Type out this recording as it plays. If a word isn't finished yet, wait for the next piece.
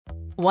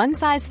One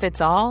size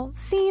fits all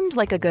seemed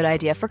like a good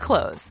idea for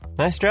clothes.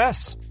 Nice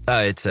dress.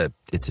 It's a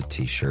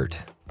t-shirt.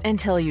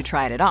 Until you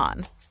tried it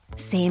on.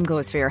 Same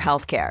goes for your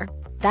healthcare.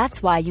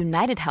 That's why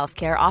United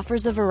Healthcare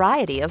offers a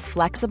variety of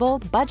flexible,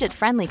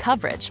 budget-friendly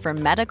coverage for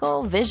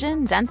medical,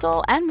 vision,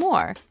 dental, and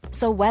more.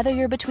 So whether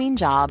you're between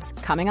jobs,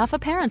 coming off a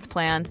parent's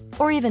plan,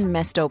 or even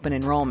missed open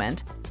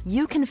enrollment,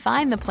 you can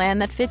find the plan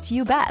that fits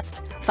you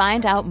best.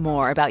 Find out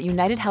more about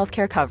United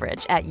Healthcare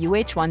coverage at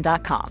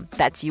uh1.com.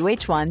 That's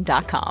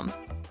uh1.com.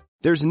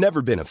 There's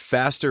never been a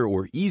faster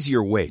or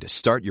easier way to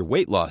start your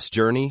weight loss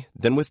journey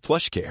than with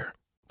PlushCare.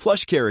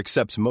 PlushCare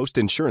accepts most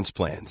insurance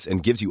plans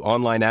and gives you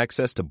online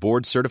access to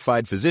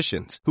board-certified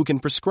physicians who can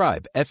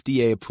prescribe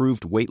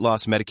FDA-approved weight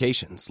loss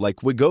medications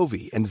like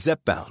Wegovy and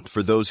Zepbound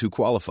for those who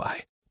qualify.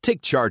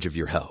 Take charge of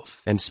your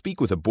health and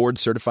speak with a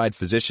board-certified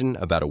physician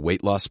about a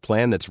weight loss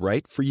plan that's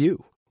right for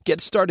you.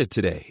 Get started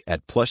today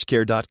at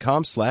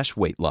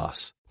plushcare.com/weight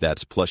loss.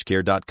 That's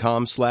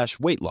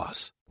plushcare.com/weight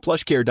loss.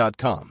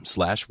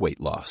 plushcare.com/weight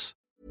loss.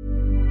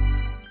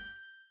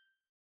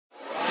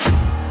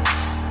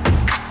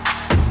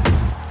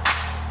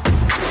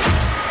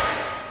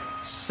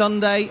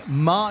 Sunday,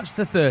 March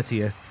the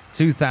 30th,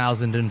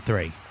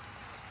 2003.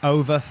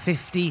 Over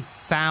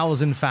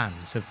 50,000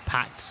 fans have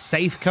packed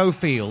Safeco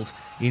Field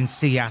in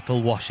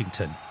Seattle,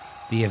 Washington.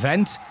 The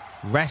event,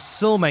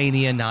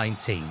 WrestleMania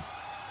 19.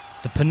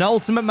 The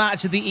penultimate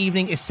match of the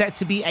evening is set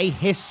to be a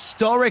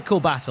historical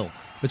battle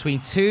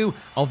between two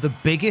of the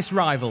biggest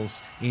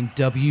rivals in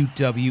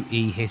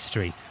WWE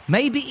history,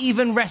 maybe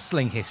even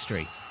wrestling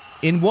history.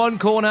 In one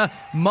corner,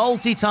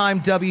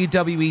 multi-time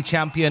WWE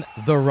champion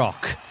The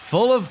Rock,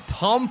 full of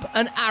pomp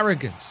and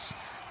arrogance.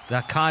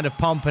 That kind of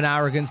pomp and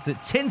arrogance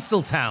that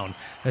Tinseltown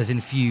has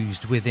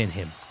infused within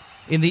him.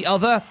 In the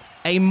other,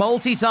 a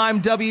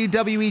multi-time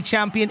WWE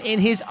champion in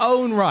his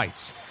own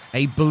right.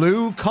 A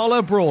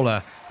blue-collar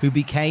brawler who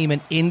became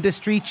an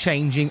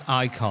industry-changing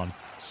icon.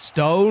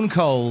 Stone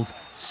Cold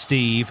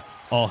Steve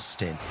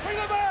Austin. Ring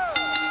the bell!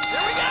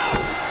 Here we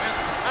go!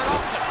 And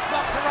Austin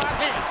blocks the right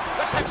hand.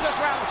 The Texas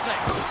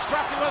Rattlesnake,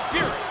 striking with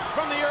fury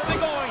from the early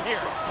going here.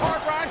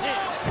 Hard right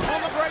hands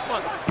on the great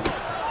one.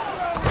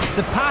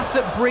 The path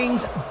that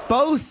brings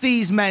both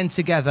these men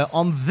together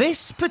on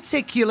this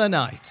particular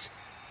night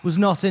was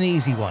not an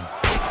easy one.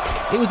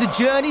 It was a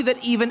journey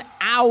that even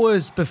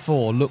hours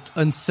before looked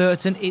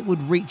uncertain it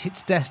would reach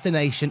its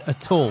destination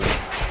at all.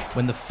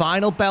 When the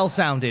final bell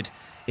sounded,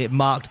 it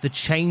marked the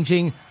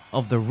changing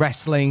of the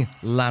wrestling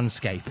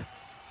landscape.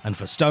 And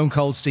for Stone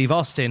Cold Steve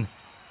Austin,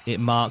 it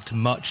marked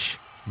much,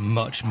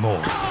 much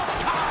more.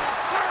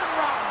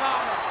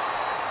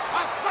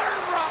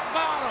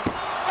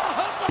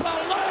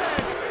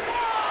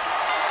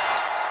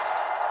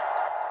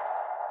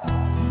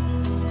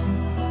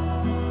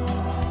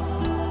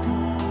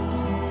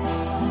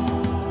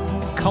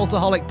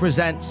 Cultaholic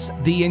presents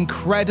the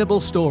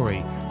incredible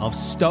story of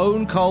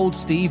Stone Cold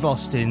Steve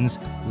Austin's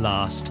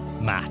last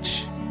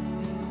match.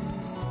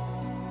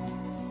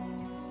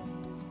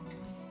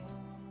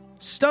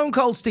 Stone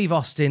Cold Steve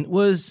Austin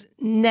was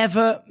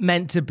never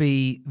meant to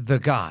be the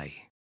guy.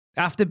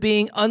 After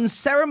being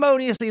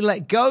unceremoniously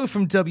let go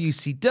from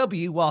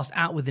WCW whilst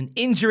out with an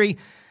injury,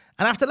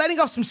 and after letting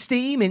off some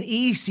steam in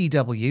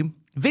ECW,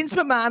 Vince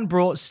McMahon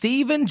brought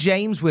Stephen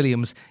James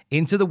Williams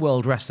into the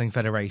World Wrestling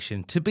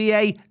Federation to be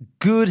a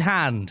good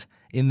hand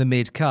in the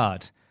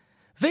mid-card.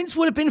 Vince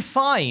would have been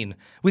fine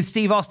with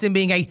Steve Austin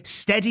being a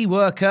steady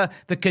worker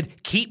that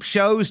could keep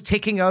shows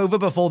ticking over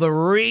before the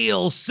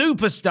real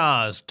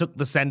superstars took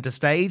the center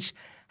stage.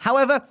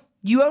 However,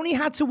 you only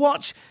had to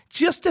watch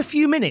just a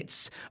few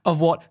minutes of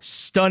what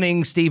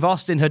stunning Steve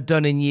Austin had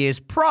done in years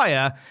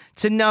prior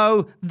to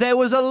know there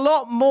was a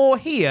lot more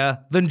here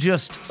than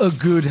just a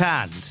good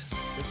hand.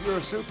 If you're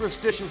a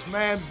superstitious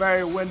man,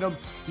 Barry Windham,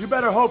 you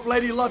better hope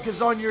Lady Luck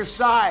is on your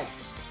side.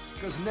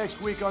 Because next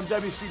week on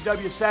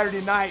WCW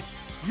Saturday Night,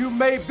 you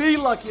may be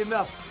lucky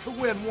enough to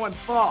win one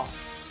fall,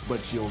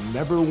 but you'll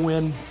never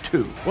win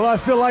two. Well, I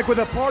feel like with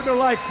a partner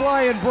like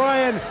Flying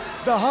Brian,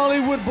 the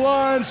Hollywood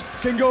Blondes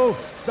can go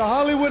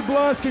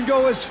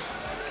as...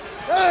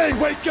 Hey,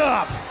 wake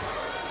up!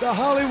 The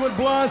Hollywood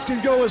Blondes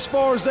can go as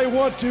far as they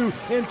want to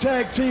in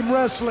tag team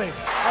wrestling.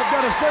 I've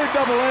got to say,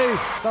 Double A,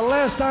 the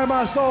last time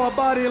I saw a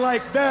body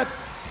like that,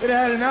 it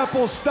had an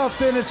apple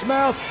stuffed in its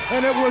mouth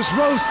and it was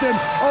roasting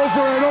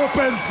over an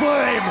open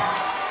flame.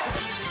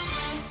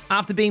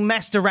 After being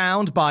messed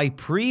around by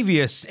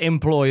previous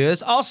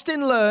employers,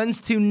 Austin learns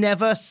to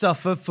never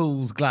suffer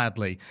fools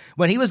gladly.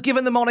 When he was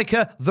given the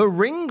moniker The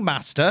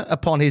Ringmaster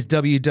upon his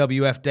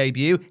WWF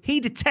debut,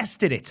 he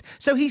detested it.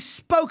 So he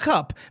spoke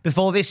up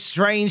before this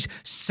strange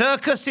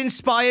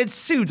circus-inspired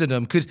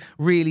pseudonym could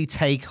really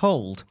take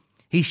hold.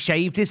 He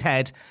shaved his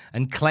head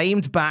and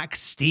claimed back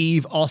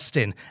Steve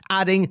Austin,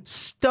 adding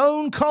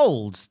Stone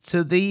Cold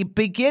to the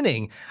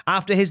beginning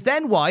after his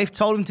then wife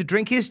told him to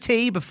drink his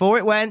tea before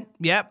it went,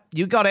 yep,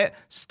 you got it,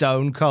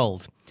 Stone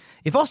Cold.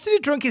 If Austin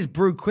had drunk his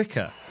brew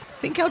quicker,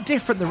 think how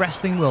different the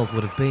wrestling world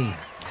would have been.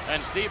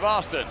 And Steve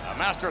Austin, a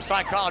master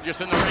psychologist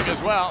in the ring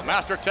as well,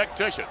 master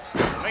tactician.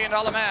 $1 Million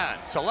Man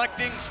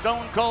selecting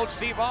Stone Cold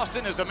Steve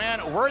Austin as the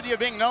man worthy of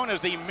being known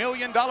as the $1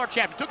 Million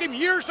Champion. Took him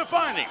years to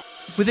find him.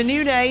 With a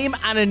new name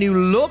and a new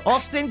look,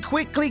 Austin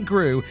quickly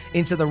grew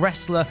into the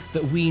wrestler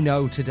that we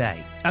know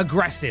today.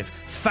 Aggressive,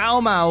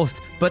 foul-mouthed,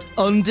 but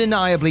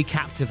undeniably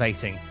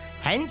captivating.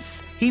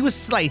 Hence, he was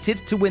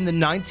slated to win the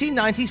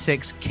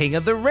 1996 King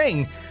of the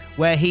Ring,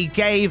 where he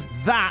gave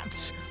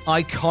that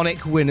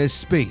iconic winner's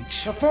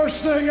speech. The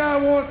first thing I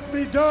want to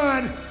be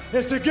done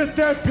is to get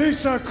that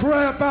piece of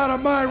crap out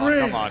of my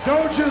ring.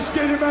 Don't just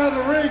get him out of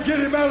the ring, get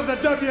him out of the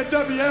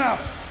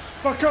WWF.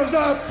 Because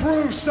I've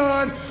proved,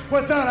 son,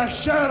 without a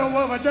shadow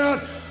of a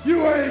doubt,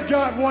 you ain't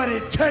got what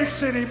it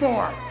takes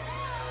anymore.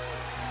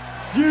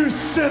 You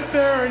sit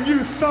there and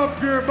you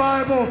thump your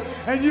Bible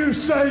and you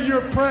say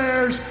your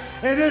prayers,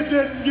 and it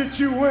didn't get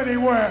you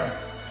anywhere.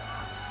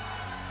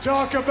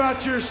 Talk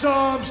about your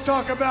Psalms,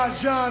 talk about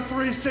John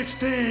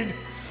 3:16.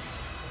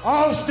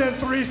 Austin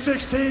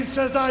 3:16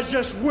 says I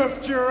just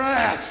whipped your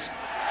ass.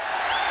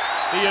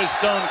 He is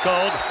Stone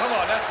Cold. Come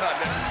on, that's not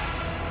necessary.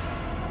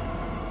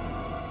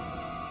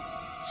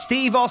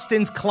 Steve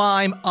Austin's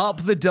climb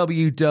up the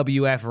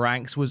WWF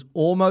ranks was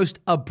almost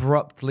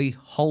abruptly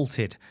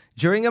halted.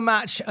 During a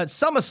match at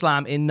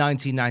SummerSlam in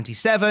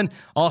 1997,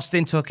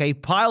 Austin took a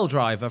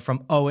piledriver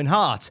from Owen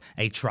Hart,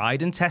 a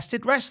tried and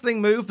tested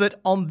wrestling move that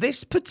on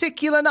this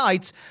particular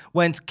night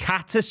went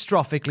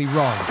catastrophically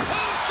wrong. Two-star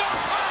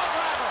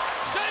piledriver,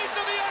 shades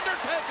of the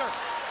Undertaker.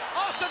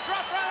 Austin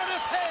dropped right on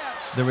his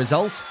head. The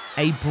result,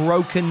 a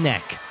broken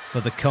neck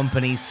for the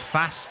company's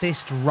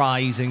fastest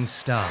rising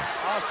star.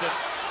 Austin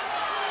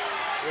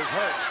was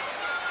hurt.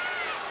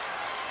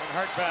 And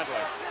hurt badly.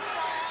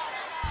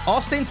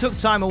 Austin took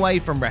time away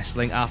from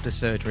wrestling after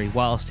surgery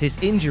whilst his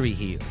injury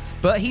healed,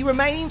 but he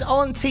remained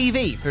on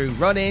TV through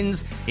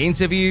run-ins,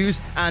 interviews,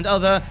 and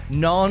other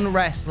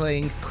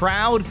non-wrestling,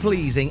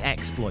 crowd-pleasing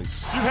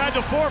exploits. You had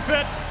to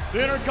forfeit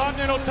the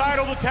Intercontinental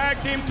title, the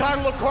tag team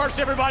title. Of course,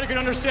 everybody can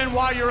understand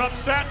why you're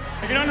upset.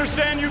 They can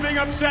understand you being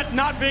upset,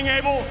 not being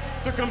able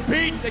to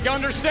compete. They can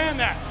understand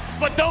that.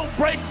 But don't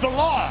break the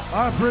law.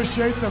 I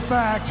appreciate the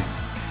fact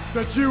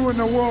that you and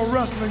the World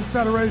Wrestling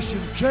Federation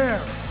care.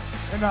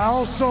 And I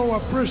also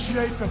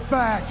appreciate the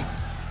fact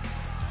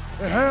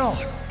that, hell,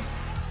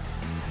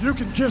 you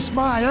can kiss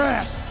my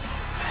ass.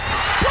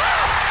 Oh,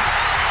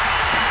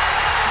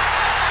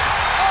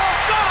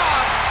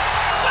 God!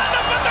 Let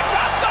him put the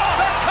cuffs on!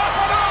 They're tough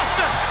on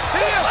Austin!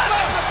 He is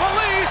letting the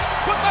police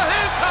put the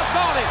handcuffs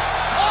on him!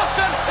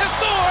 Austin is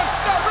going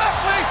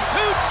directly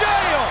to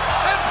jail!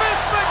 And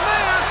Vince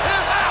McMahon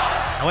is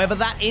out! However,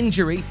 that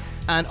injury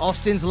and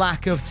Austin's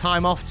lack of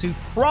time off to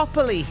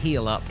properly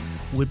heal up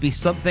would be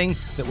something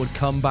that would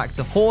come back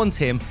to haunt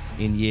him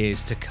in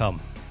years to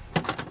come.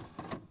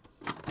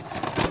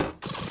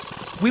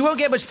 We won't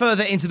get much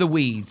further into the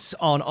weeds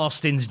on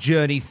Austin's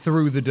journey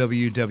through the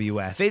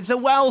WWF. It's a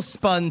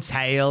well-spun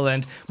tale,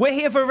 and we're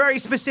here for a very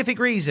specific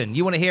reason.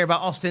 You want to hear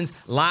about Austin's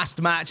last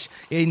match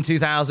in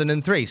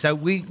 2003, so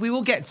we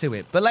will get to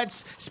it. But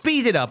let's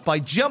speed it up by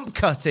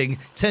jump-cutting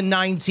to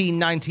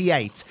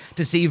 1998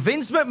 to see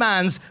Vince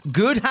McMahon's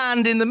good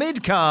hand in the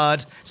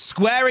mid-card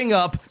squaring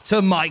up to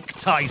Mike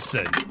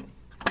Tyson.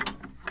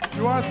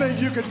 Do I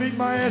think you can beat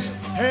my ass?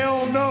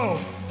 Hell no.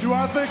 Do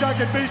I think I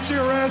can beat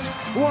your ass?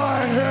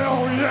 Why,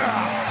 hell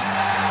yeah!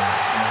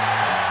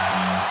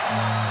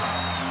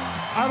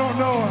 I don't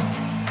know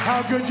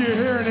how good your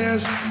hearing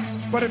is,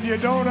 but if you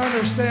don't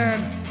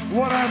understand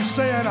what I'm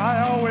saying,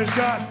 I always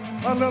got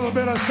a little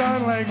bit of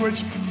sign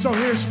language, so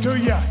here's to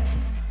you.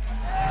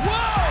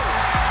 Whoa!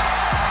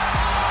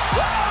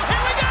 Whoa!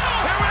 Here we go!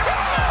 Here we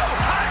go!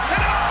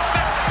 Tyson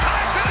Austin!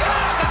 Tyson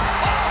Austin!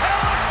 All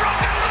hell is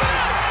broken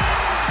loose!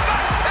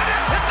 It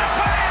has hit the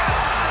fan!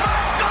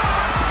 My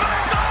God! My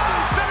God!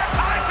 Austin and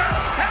Tyson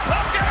have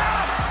hooked it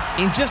up!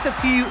 In just a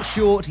few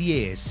short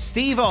years,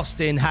 Steve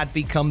Austin had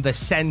become the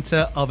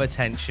center of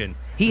attention.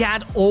 He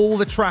had all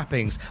the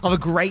trappings of a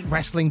great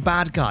wrestling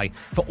bad guy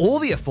for all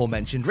the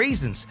aforementioned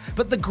reasons.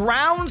 But the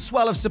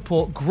groundswell of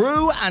support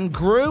grew and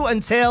grew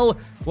until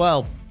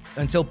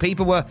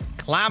people were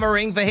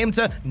clamoring for him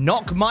to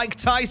knock Mike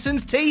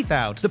Tyson's teeth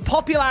out. The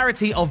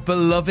popularity of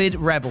beloved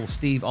rebel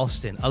Steve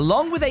Austin,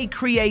 along with a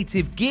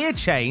creative gear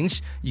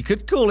change, you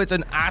could call it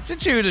an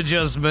attitude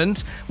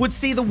adjustment, would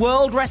see the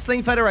World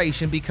Wrestling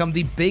Federation become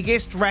the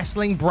biggest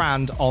wrestling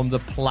brand on the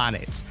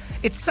planet.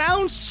 It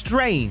sounds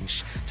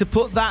strange to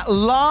put that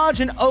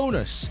large an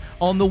onus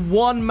on the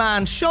one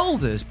man's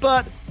shoulders,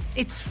 but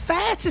it's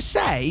fair to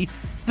say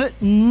that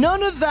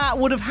none of that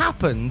would have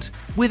happened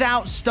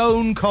without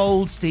Stone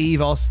Cold Steve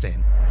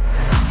Austin.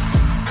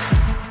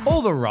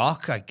 Or The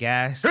Rock, I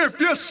guess. If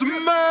you smell...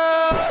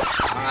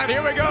 All right, here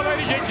we go,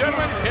 ladies and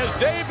gentlemen. His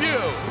debut.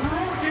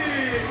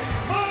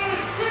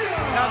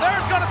 Now,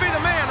 there's going to be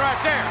the man right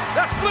there.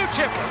 That's Blue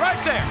Chipper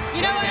right there.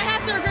 You know what? I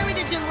have to agree with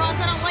you, Jim Ross.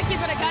 I don't like it,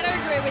 but I got to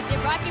agree with you.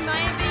 Rocky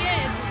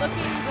Maivia is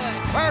looking good.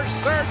 First,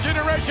 third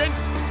generation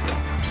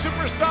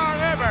superstar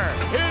ever.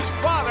 His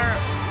father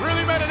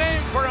really made a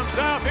name for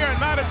himself here in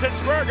Madison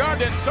Square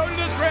Garden, and so did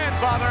his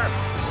grandfather,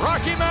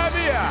 Rocky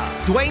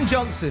Maivia. Dwayne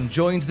Johnson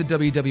joined the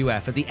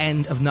WWF at the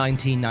end of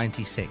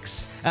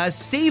 1996. As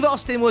Steve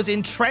Austin was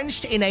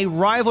entrenched in a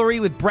rivalry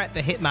with Bret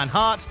the Hitman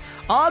Hart,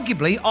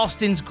 arguably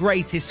Austin's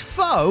greatest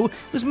foe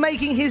was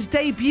making his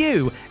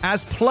debut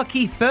as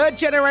plucky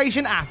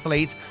third-generation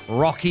athlete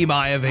Rocky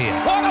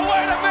Maivia. What a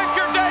way to make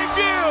your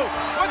debut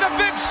with a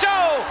big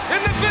show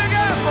in the Big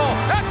Apple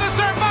at the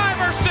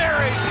Survivor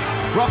Series.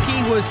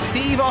 Rocky was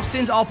Steve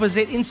Austin's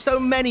opposite in so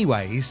many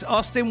ways.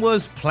 Austin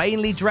was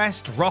plainly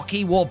dressed,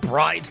 Rocky wore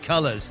bright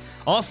colours.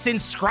 Austin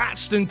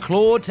scratched and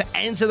clawed to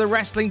enter the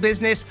wrestling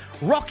business.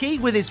 Rocky,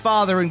 with his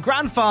father and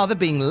grandfather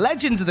being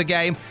legends of the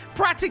game,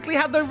 practically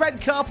had the red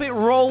carpet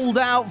rolled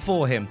out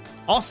for him.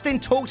 Austin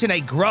talked in a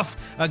gruff,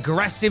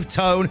 aggressive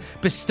tone,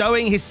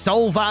 bestowing his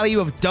sole value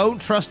of don't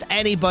trust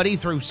anybody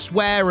through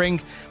swearing,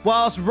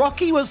 whilst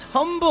Rocky was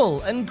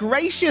humble and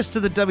gracious to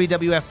the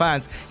WWF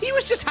fans. He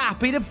was just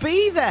happy to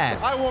be there.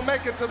 I will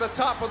make it to the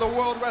top of the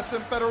World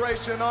Wrestling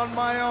Federation on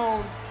my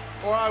own,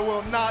 or I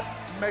will not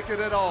make it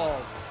at all.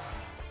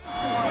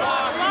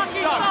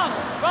 Rocky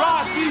sucks!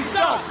 Rocky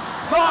sucks!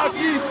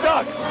 Rocky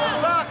sucks!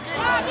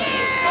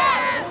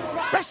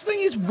 Wrestling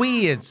is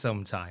weird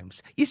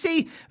sometimes. You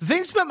see,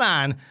 Vince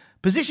McMahon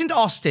positioned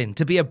Austin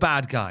to be a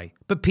bad guy,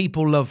 but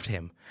people loved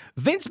him.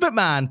 Vince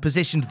McMahon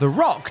positioned The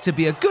Rock to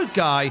be a good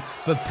guy,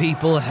 but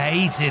people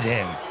hated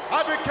him.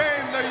 I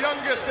became the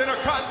youngest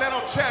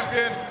Intercontinental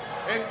Champion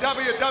in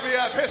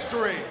WWF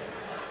history.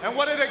 And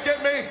what did it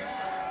get me?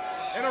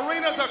 In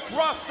arenas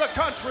across the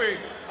country,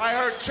 I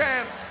heard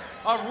chants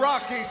of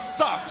Rocky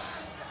sucks.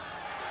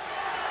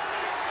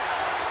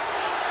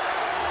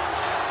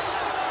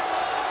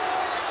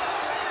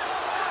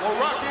 Well,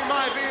 Rocky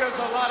Maivia is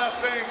a lot of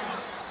things,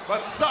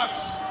 but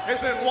sucks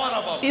isn't one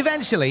of them.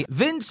 Eventually,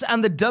 Vince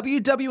and the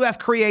WWF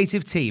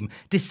creative team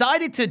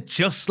decided to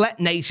just let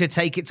nature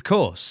take its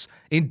course.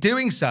 In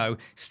doing so,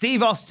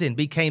 Steve Austin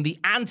became the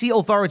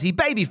anti-authority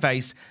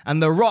babyface,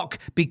 and The Rock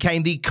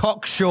became the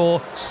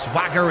cocksure,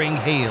 swaggering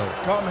heel.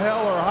 Come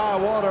hell or high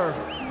water,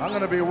 I'm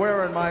going to be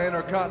wearing my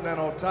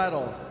Intercontinental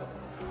title.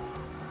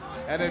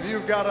 And if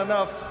you've got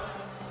enough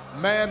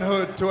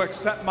manhood to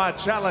accept my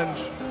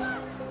challenge,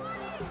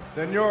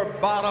 then your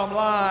bottom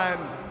line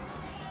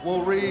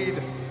will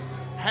read,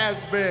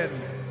 has been,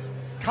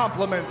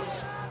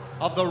 compliments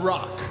of The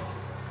Rock.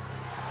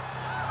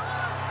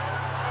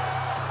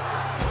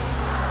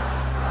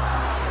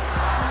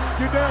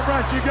 You're damn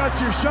right, you got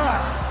your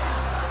shot.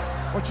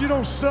 But you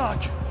don't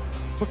suck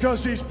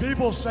because these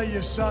people say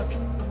you suck.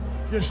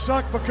 You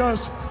suck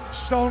because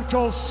Stone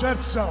Cold said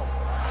so.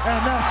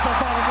 And that's the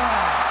bottom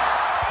line.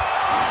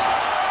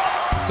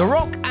 The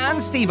Rock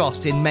and Steve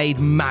Austin made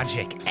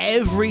magic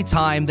every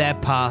time their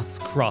paths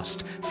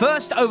crossed.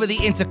 First over the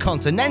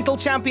Intercontinental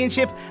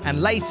Championship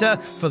and later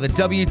for the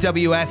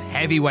WWF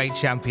Heavyweight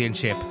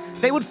Championship.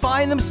 They would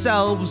find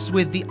themselves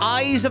with the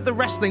eyes of the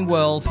wrestling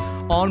world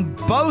on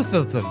both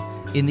of them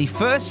in the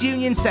First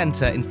Union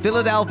Center in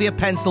Philadelphia,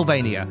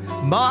 Pennsylvania,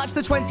 March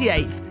the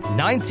 28th,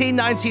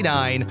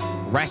 1999,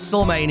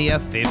 WrestleMania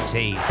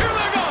 15. Here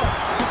they go!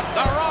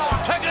 The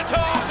Raw taking it to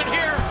Austin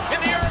here in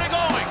the early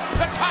going.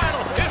 The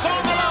title is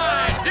on the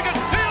line. You can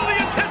feel the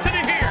intensity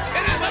here.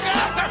 It is a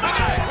glass of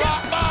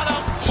rock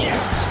bottom.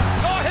 Yes!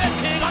 Go ahead,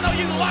 King. I know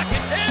you like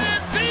it. It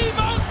is the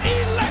most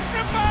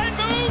electrifying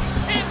move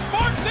in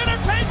sports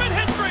entertainment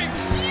history.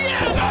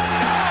 Yeah!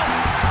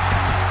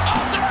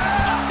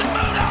 Austin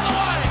moved out of the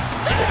way.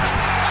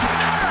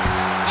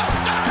 A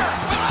stunner.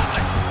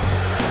 Lovely.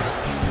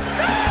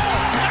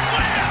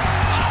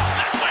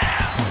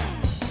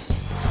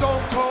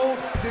 Stone Cold,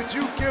 did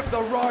you give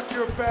The Rock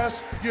your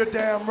best? You're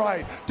damn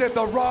right. Did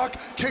The Rock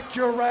kick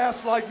your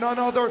ass like none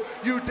other?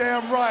 You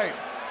damn right.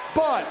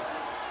 But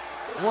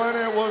when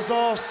it was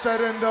all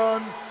said and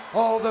done,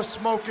 all the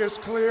smoke is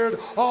cleared,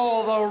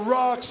 all the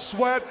Rock's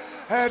sweat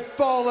had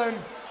fallen,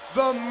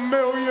 the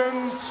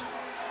millions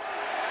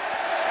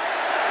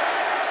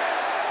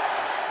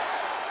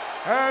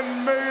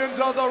and millions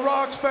of The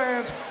Rock's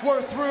fans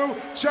were through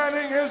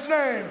chanting his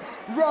name.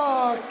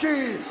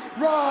 Rocky,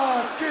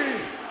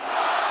 Rocky.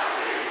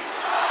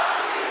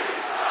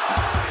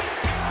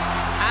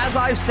 As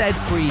I've said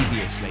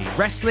previously,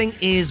 wrestling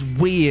is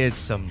weird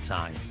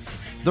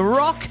sometimes. The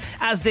Rock,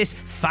 as this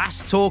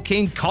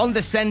fast-talking,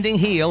 condescending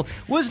heel,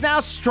 was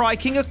now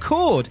striking a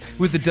chord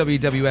with the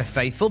WWF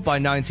faithful by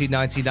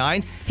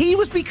 1999. He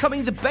was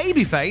becoming the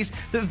babyface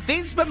that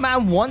Vince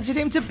McMahon wanted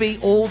him to be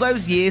all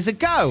those years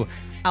ago.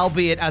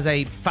 Albeit as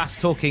a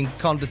fast-talking,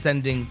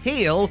 condescending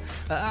heel,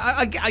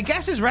 I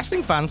guess as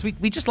wrestling fans,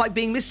 we just like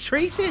being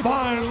mistreated.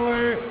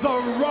 Finally,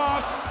 The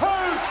Rock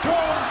has come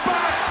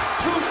back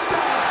to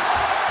death.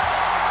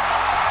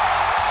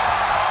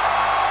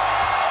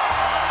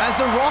 As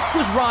The Rock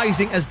was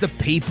rising as the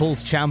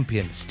People's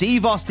Champion,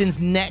 Steve Austin's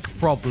neck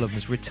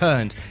problems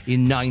returned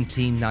in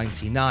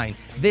 1999.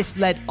 This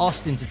led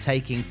Austin to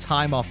taking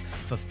time off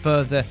for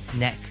further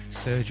neck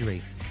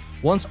surgery.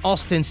 Once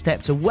Austin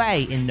stepped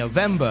away in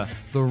November,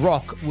 The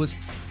Rock was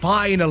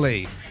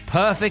finally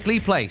perfectly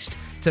placed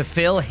to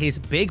fill his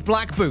big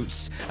black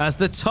boots as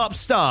the top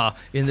star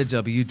in the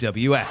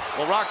WWF.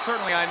 Well, Rock,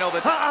 certainly I know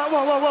that...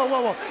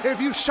 Whoa. If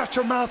you shut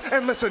your mouth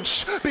and listen,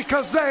 shh,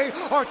 because they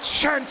are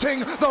chanting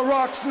The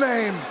Rock's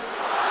name.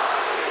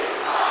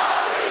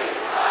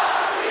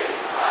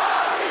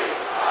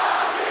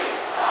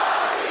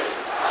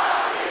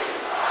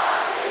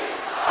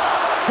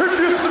 If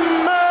you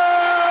smell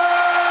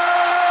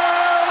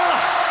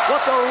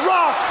what The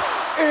Rock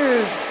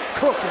is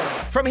cooking.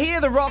 From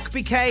here, The Rock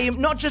became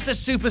not just a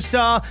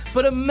superstar,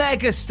 but a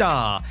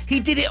megastar. He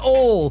did it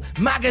all.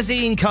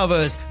 Magazine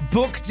covers,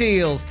 book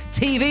deals,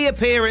 TV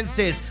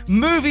appearances,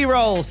 movie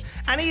roles,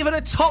 and even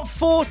a top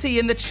 40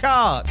 in the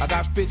charts. I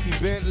got 50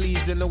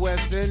 Bentleys in the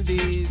West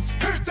Indies.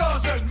 It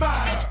doesn't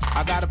matter.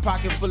 I got a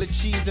pocket full of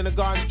cheese and a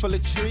garden full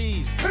of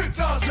trees. It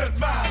doesn't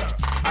matter.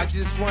 I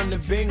just won the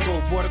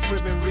bingo, bought a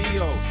crib in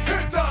Rio.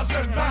 It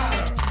doesn't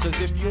matter. Cause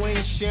if you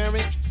ain't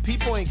sharing,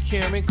 people ain't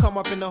caring. Come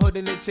up in the hood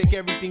and they take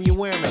everything you're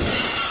wearing.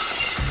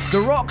 The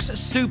Rock's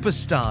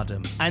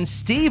superstardom and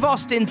Steve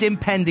Austin's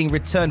impending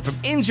return from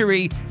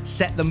injury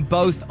set them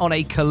both on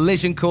a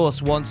collision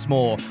course once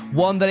more,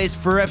 one that is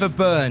forever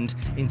burned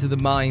into the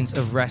minds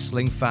of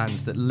wrestling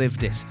fans that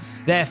lived it.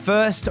 Their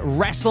first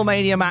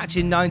WrestleMania match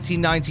in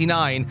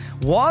 1999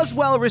 was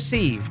well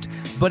received,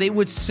 but it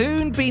would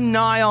soon be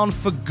nigh on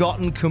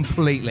forgotten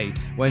completely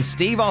when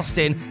Steve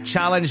Austin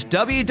challenged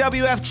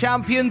WWF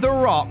champion The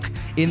Rock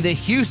in the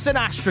Houston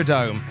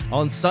Astrodome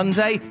on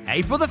Sunday,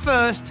 April the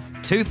 1st,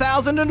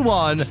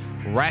 2001,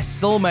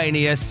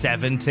 WrestleMania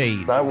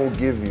 17. I will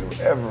give you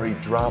every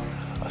drop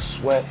of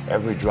sweat,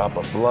 every drop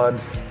of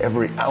blood,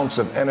 every ounce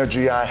of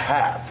energy I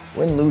have.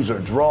 Win, lose, or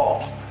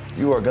draw,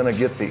 you are going to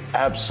get the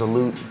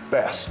absolute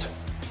best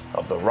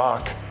of The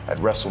Rock at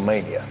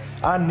WrestleMania.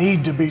 I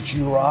need to beat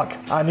you, Rock.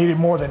 I need it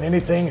more than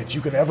anything that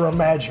you could ever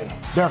imagine.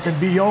 There can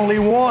be only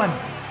one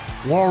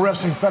World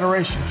Wrestling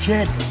Federation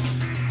champion.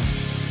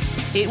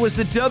 It was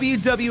the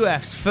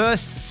WWF's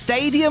first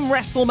Stadium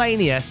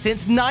WrestleMania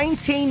since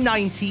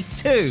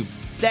 1992.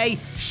 They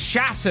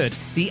shattered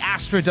the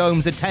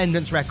Astrodome's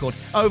attendance record.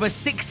 Over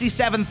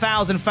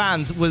 67,000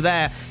 fans were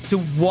there to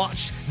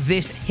watch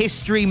this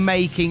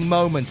history-making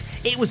moment.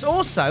 It was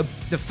also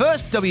the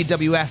first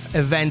WWF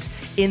event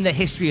in the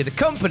history of the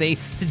company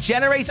to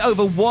generate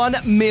over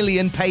 1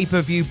 million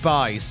pay-per-view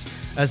buys.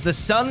 As the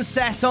sun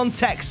set on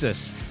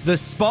Texas, the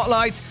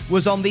spotlight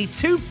was on the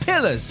two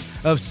pillars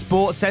of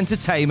sports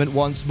entertainment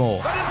once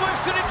more. They didn't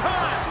waste any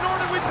time, nor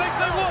did we think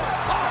they would.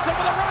 Austin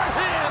with the right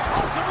hand.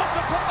 Austin looked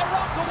to put The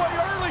Rock away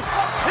early.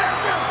 The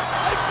champion,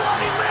 a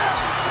bloody mess.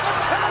 The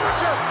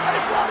challenger, a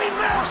bloody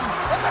mess.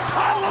 And the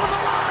title on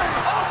the line.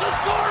 Austin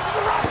scores to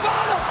the rock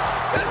bottom.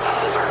 It's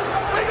over.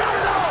 We got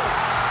it all.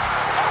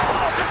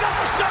 Oh, Austin got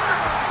the stunner.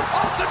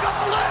 Austin got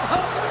the leg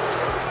hook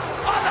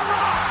on The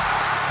Rock.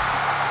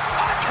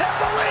 I can't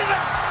believe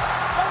it.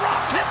 The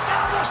Rock kicked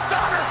down the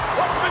stunner.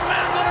 What's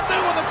McMahon going to do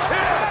with him,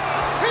 Tim?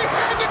 He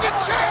handed the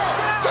chair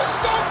to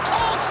Stone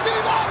Cold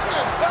Steve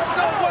Austin. There's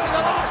no way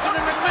that Austin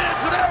and McMahon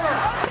could ever.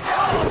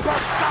 Oh, for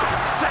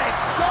God's sake.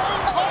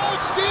 Stone Cold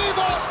Steve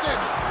Austin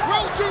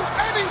will do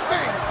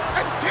anything.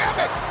 And damn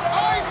it,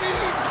 I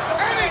mean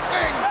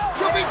anything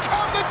to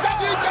become the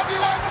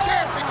WWF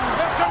champion.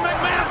 Mr.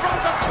 McMahon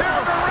brought the chair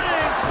to the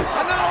ring.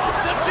 And now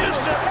Austin's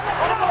used it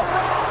on The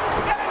Rock.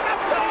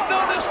 There's no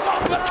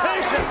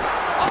disqualification.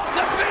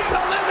 Austin beat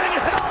the living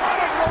hell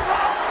out of The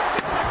Rock.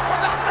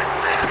 Without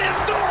McMahon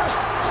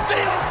endorsed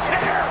steel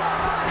chair.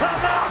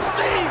 Come out,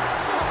 Steve.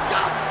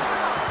 God.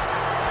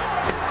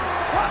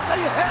 What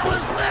the hell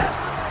is this?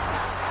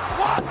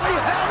 What the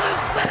hell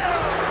is this?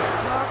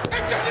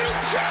 It's a new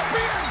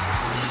champion.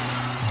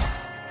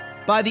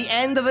 By the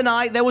end of the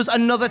night, there was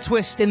another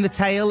twist in the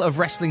tale of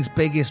wrestling's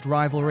biggest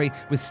rivalry,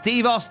 with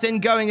Steve Austin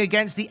going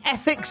against the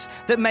ethics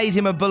that made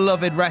him a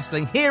beloved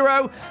wrestling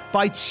hero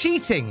by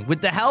cheating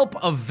with the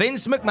help of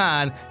Vince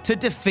McMahon to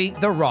defeat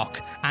The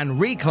Rock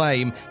and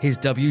reclaim his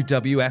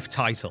WWF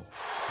title.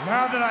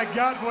 Now that I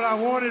got what I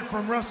wanted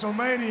from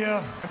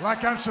WrestleMania,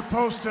 like I'm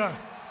supposed to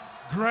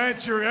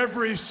grant your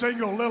every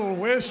single little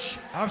wish,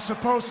 I'm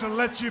supposed to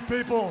let you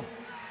people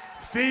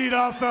feed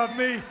off of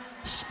me,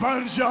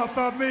 sponge off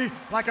of me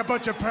like a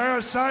bunch of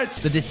parasites.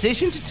 The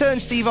decision to turn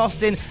Steve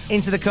Austin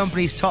into the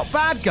company's top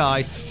bad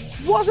guy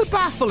was a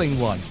baffling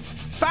one.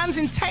 Fans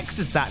in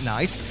Texas that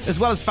night, as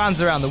well as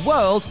fans around the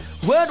world,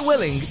 weren't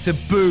willing to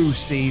boo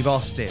Steve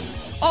Austin.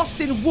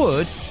 Austin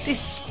would,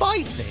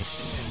 despite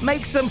this,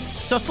 make some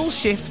subtle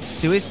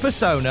shifts to his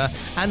persona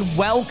and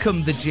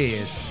welcome the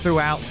jeers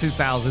throughout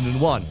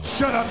 2001.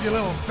 Shut up, you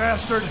little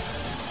bastard.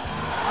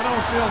 I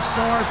don't feel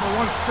sorry for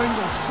one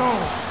single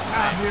soul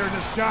out here in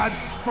this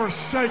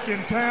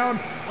God-forsaken town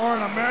or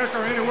in America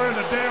or anywhere in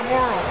the damn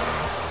world.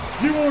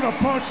 You want to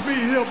punch me,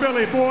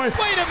 hillbilly boy?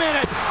 Wait a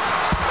minute!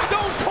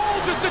 Stone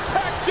Cold just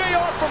attacked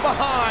JR from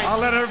behind! I'll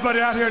let everybody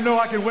out here know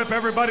I can whip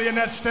everybody in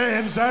that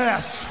stand's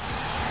ass.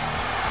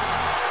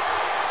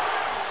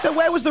 So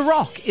where was The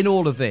Rock in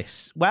all of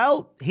this?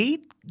 Well,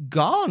 he'd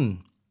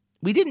gone.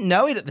 We didn't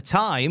know it at the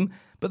time,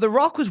 but The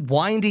Rock was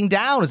winding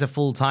down as a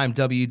full-time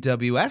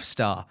WWF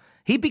star.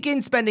 He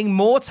began spending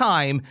more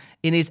time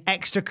in his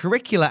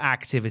extracurricular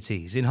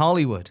activities in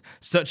Hollywood,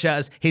 such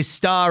as his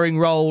starring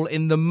role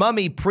in the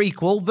Mummy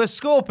prequel, The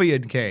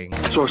Scorpion King.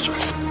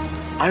 Sorceress,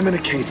 I'm an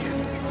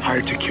Akkadian,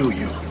 hired to kill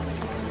you.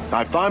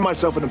 I find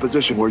myself in a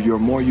position where you're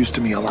more used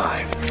to me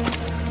alive.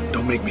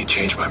 Don't make me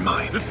change my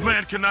mind. This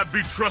man cannot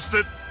be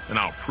trusted, and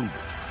I'll prove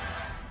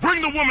it.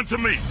 Bring the woman to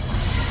me!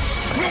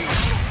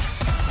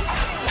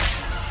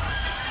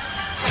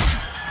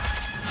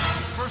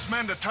 First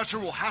man to touch her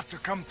will have to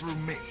come through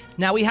me.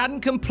 Now, he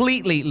hadn't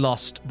completely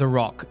lost The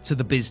Rock to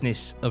the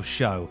business of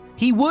show.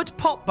 He would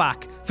pop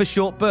back for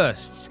short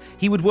bursts.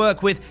 He would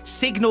work with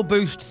signal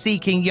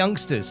boost-seeking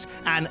youngsters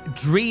and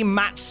dream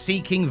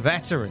match-seeking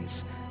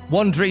veterans.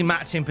 One dream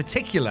match in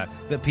particular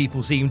that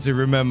people seem to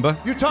remember.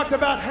 You talked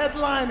about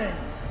headlining,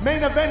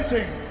 main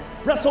eventing,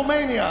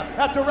 WrestleMania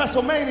after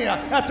WrestleMania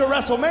after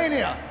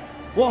WrestleMania.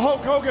 Well,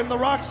 Hulk Hogan, The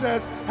Rock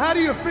says, how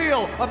do you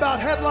feel about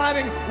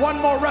headlining one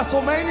more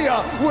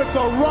WrestleMania with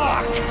The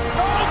Rock?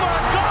 Oh my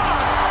God!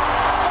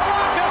 The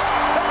Rock is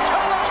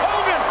Talus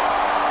Hogan!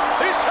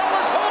 He's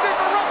Talus Hogan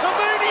for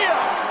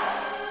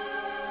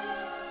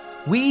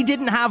WrestleMania! We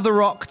didn't have The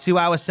Rock to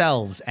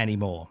ourselves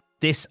anymore.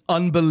 This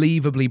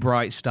unbelievably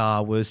bright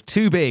star was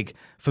too big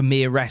for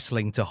mere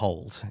wrestling to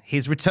hold.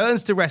 His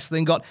returns to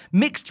wrestling got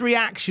mixed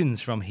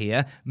reactions from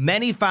here,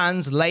 many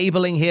fans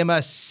labeling him a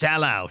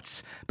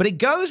sellout. But it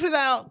goes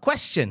without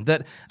question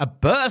that a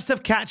burst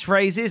of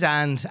catchphrases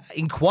and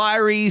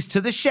inquiries to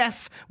the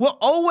chef were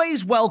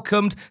always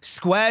welcomed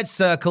squared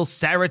circle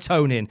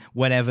serotonin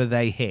whenever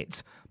they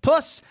hit.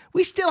 Plus,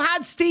 we still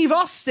had Steve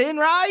Austin,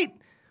 right?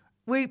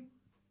 We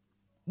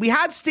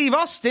had Steve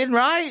Austin,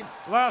 right?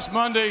 Last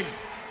Monday,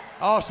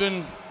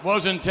 Austin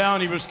was in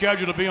town. He was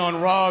scheduled to be on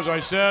Raw, as I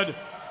said.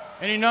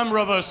 Any number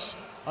of us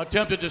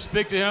attempted to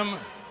speak to him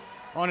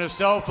on his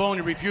cell phone.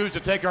 He refused to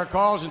take our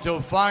calls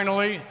until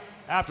finally,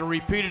 after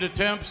repeated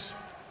attempts,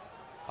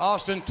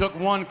 Austin took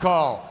one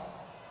call.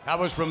 That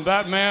was from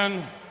that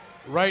man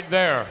right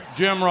there,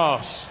 Jim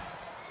Ross.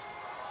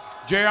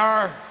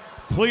 JR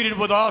pleaded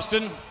with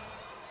Austin,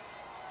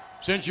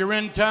 since you're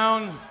in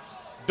town,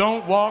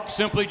 don't walk,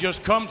 simply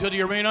just come to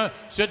the arena,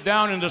 sit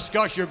down and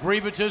discuss your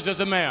grievances as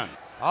a man.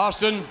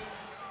 Austin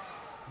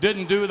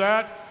didn't do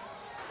that,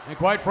 and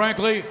quite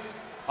frankly,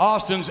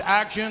 Austin's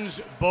actions,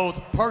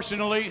 both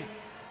personally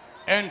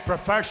and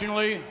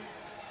professionally,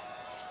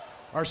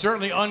 are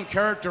certainly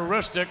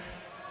uncharacteristic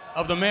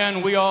of the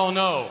man we all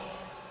know.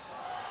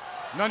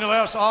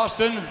 Nonetheless,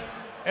 Austin,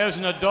 as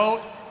an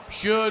adult,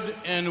 should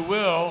and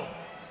will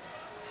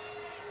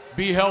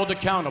be held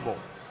accountable.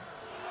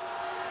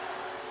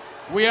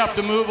 We have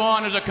to move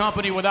on as a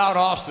company without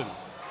Austin.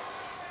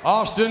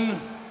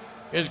 Austin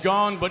is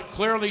gone, but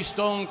clearly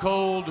Stone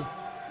Cold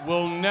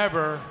will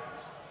never,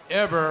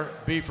 ever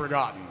be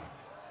forgotten.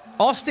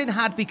 Austin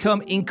had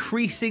become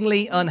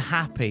increasingly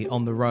unhappy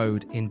on the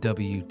road in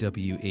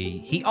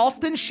WWE. He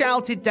often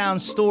shouted down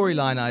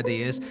storyline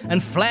ideas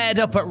and flared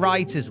up at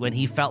writers when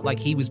he felt like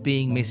he was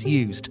being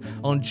misused.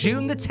 On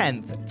June the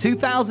 10th,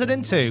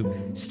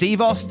 2002, Steve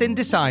Austin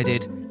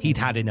decided he'd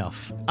had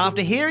enough.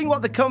 After hearing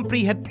what the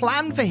company had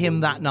planned for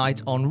him that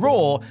night on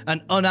Raw,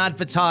 an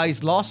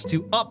unadvertised loss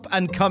to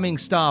up-and-coming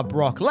star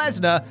Brock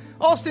Lesnar,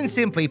 Austin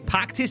simply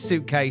packed his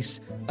suitcase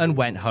and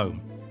went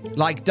home.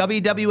 Like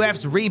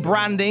WWF's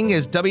rebranding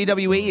as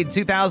WWE in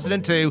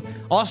 2002,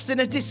 Austin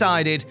had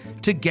decided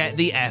to get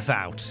the F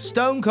out.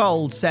 Stone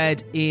Cold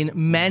said in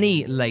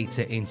many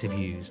later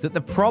interviews that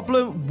the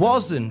problem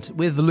wasn't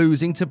with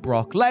losing to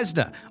Brock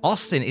Lesnar.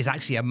 Austin is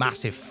actually a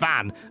massive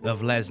fan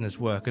of Lesnar's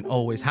work and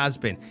always has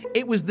been.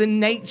 It was the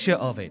nature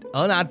of it,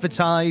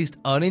 unadvertised,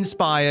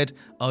 uninspired,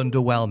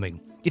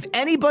 underwhelming. If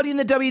anybody in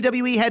the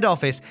WWE head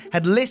office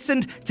had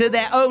listened to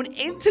their own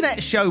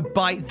internet show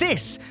Bite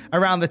This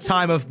around the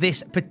time of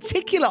this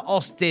particular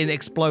Austin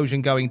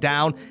explosion going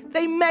down,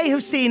 they may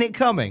have seen it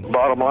coming.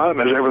 Bottom line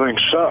is everything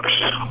sucks.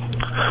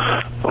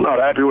 I'm not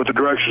happy with the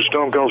direction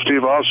Stone Cold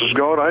Steve Austin's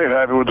going. I ain't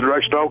happy with the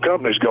direction the whole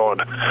company's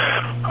going.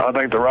 I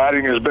think the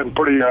writing has been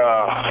pretty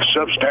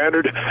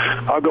substandard.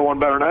 I'll go one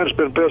better than that. It's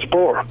been piss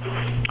poor.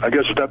 I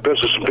guess if that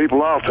pisses some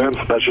people off, then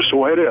that's just the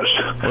way it is.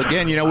 Well,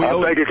 again, you know,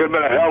 I think it could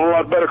have been a hell of a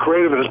lot better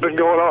creative than it's been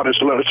going on.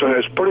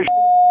 It's pretty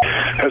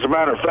as a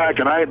matter of fact,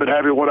 and I ain't been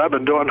happy with what I've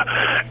been doing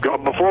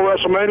before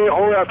WrestleMania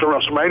or after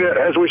WrestleMania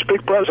as we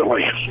speak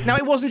presently. Now,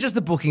 it wasn't just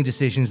the booking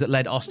decisions that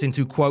led Austin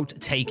to, quote,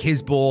 take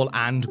his ball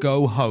and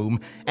go home.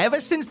 Ever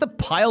since the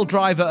pile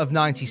driver of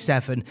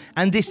 97,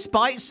 and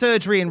despite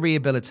surgery and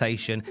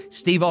rehabilitation,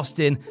 Steve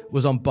Austin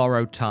was on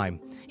borrowed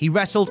time. He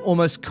wrestled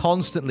almost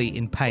constantly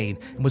in pain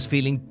and was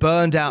feeling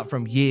burned out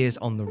from years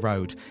on the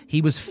road.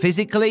 He was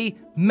physically,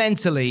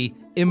 mentally,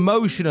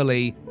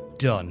 emotionally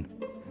done.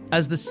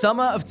 As the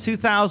summer of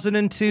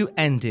 2002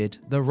 ended,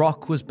 The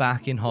Rock was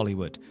back in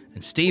Hollywood,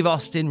 and Steve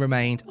Austin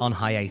remained on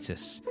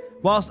hiatus.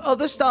 Whilst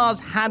other stars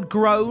had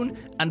grown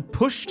and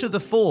pushed to the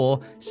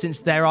fore since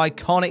their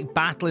iconic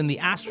battle in the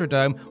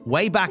Astrodome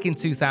way back in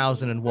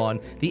 2001,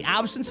 the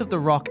absence of The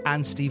Rock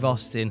and Steve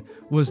Austin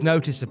was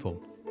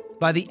noticeable.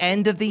 By the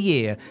end of the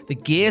year, the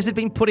gears had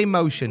been put in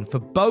motion for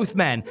both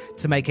men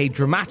to make a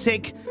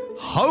dramatic,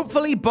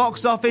 hopefully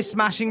box office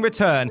smashing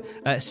return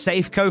at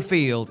Safeco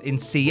Field in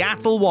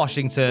Seattle,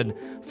 Washington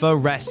for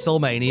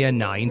WrestleMania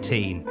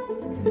 19.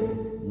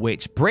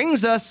 Which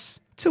brings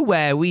us to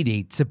where we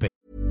need to be.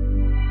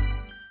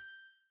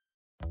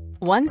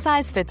 One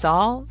size fits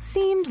all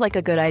seemed like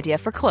a good idea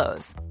for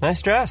clothes.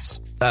 Nice dress.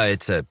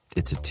 It's a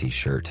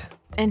t-shirt.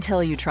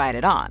 Until you tried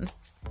it on.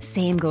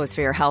 Same goes for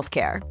your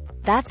healthcare.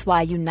 That's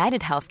why United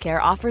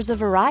Healthcare offers a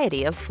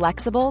variety of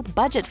flexible,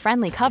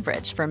 budget-friendly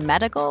coverage for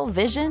medical,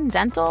 vision,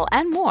 dental,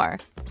 and more.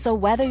 So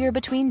whether you're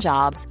between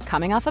jobs,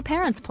 coming off a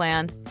parent's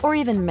plan, or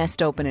even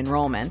missed open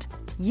enrollment,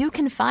 you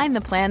can find the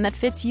plan that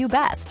fits you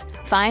best.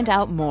 Find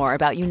out more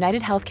about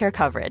United Healthcare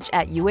coverage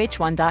at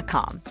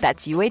uh1.com.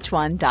 That's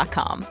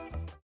uh1.com.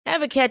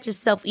 Ever catch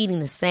yourself eating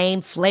the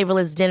same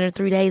flavorless dinner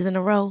 3 days in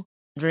a row?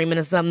 Dreaming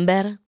of something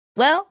better?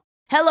 Well,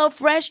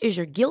 HelloFresh is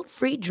your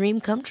guilt-free dream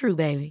come true,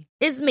 baby.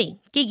 It's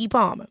me, Keke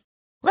Palmer.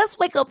 Let's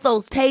wake up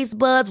those taste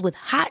buds with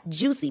hot,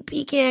 juicy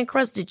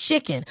pecan-crusted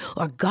chicken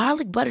or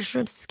garlic butter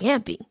shrimp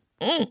scampi.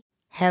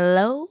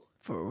 Hello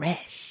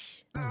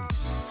Fresh.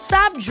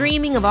 Stop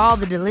dreaming of all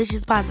the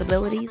delicious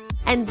possibilities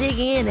and dig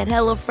in at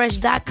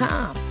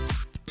HelloFresh.com.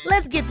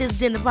 Let's get this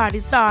dinner party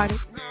started.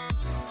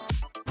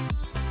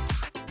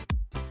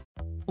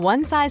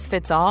 One size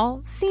fits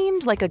all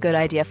seemed like a good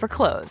idea for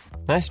clothes.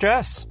 Nice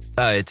dress.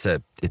 It's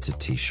a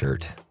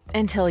t-shirt.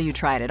 Until you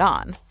tried it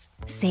on.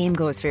 Same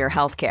goes for your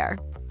healthcare.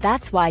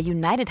 That's why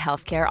United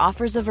Healthcare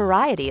offers a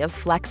variety of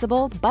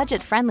flexible,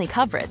 budget-friendly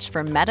coverage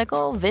for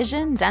medical,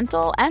 vision,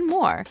 dental, and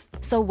more.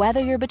 So whether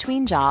you're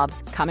between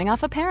jobs, coming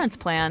off a parent's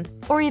plan,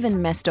 or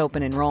even missed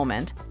open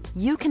enrollment,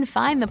 you can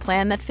find the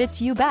plan that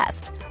fits you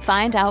best.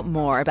 Find out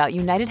more about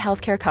United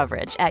Healthcare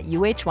coverage at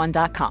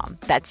uh1.com.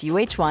 That's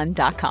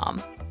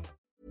uh1.com.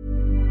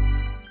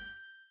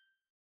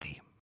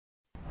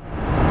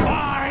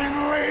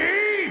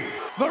 Finally!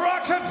 The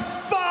Rock said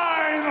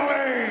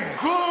finally!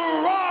 The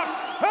Rock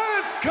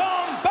has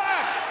come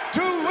back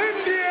to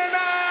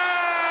Indiana!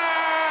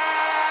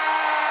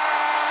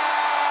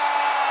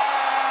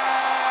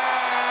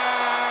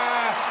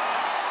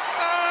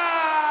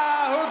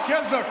 Who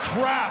gives a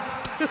crap?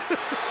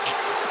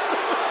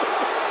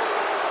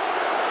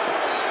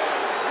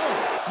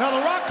 Now,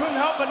 The Rock couldn't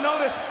help but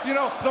notice,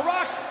 The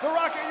Rock,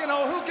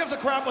 who gives a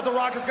crap what The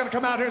Rock is going to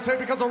come out here and say?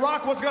 Because The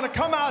Rock was going to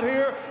come out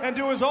here and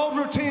do his old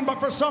routine, but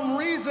for some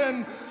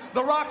reason,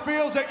 The Rock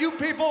feels that you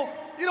people,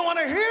 you don't want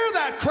to hear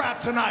that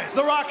crap tonight.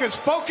 The Rock is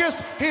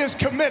focused. He is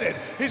committed.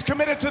 He's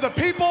committed to the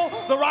people.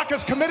 The Rock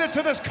is committed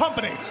to this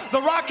company.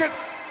 The Rock is...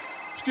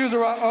 Excuse The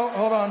Rock. Oh,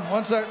 hold on.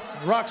 One sec.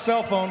 Rock's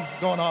cell phone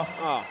going off.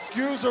 Oh.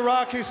 Excuse The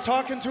Rock. He's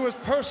talking to his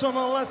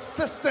personal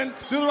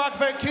assistant. Do The Rock a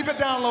favor. Keep it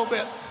down a little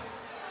bit.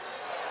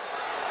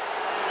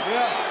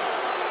 Yeah.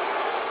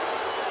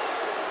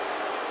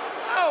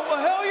 Oh, well,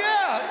 hell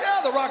yeah.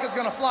 Yeah, The Rock is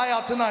going to fly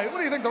out tonight. What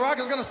do you think? The Rock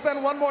is going to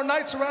spend one more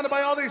night surrounded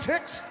by all these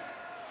hicks?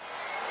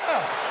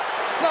 Yeah.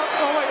 No,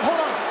 wait, hold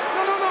on.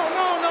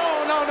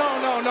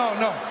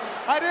 No.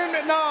 I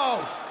didn't,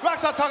 no.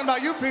 Rock's not talking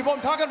about you people.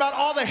 I'm talking about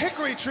all the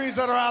hickory trees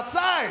that are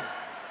outside.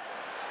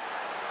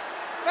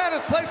 Man,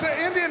 this place in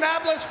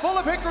Indianapolis full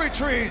of hickory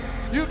trees.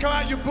 You come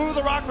out, you boo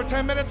The Rock for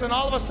 10 minutes, and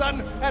all of a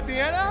sudden, at the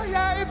end, oh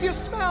yeah, if you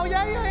smell,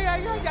 yeah.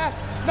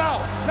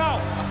 No.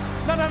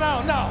 That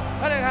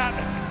ain't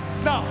happening.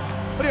 No.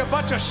 What are you, a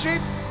bunch of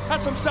sheep?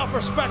 Have some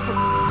self-respect for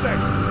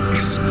sakes.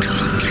 It's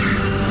cooking.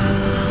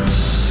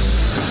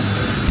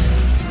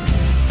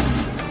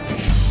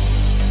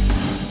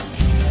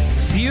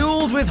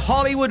 Fueled with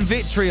Hollywood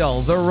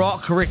vitriol, The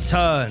Rock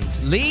returned,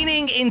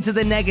 leaning into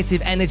the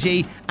negative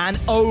energy and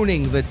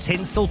owning the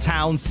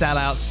Tinseltown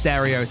sellout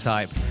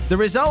stereotype. The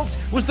result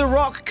was The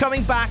Rock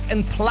coming back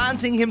and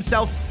planting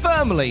himself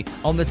firmly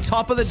on the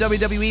top of the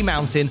WWE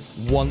mountain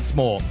once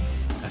more.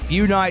 A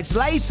few nights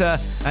later,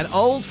 an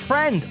old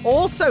friend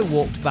also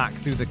walked back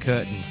through the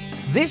curtain,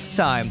 this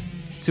time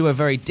to a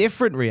very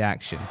different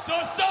reaction. So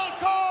Stone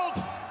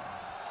Cold,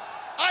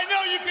 I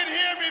know you can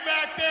hear me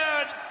back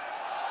there.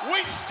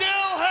 We still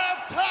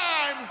have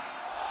time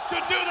to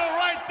do the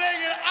right thing,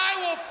 and I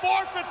will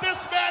forfeit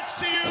this match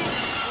to you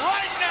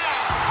right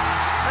now.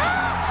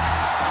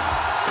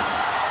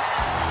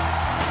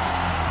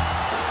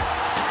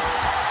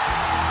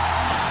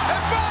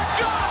 And by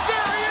God,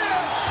 there he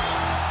is!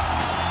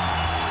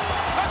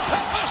 The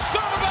toughest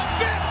son of a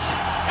bitch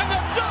in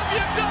the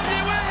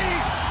WWE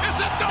is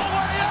a no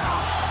way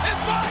out! And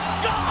by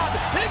God,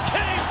 he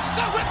came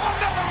to whip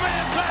another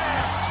man's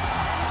ass!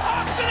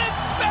 Austin is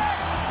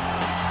back!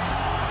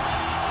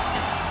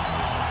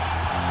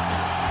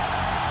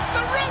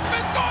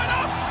 Is going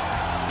up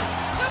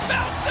the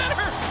Mount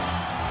Center.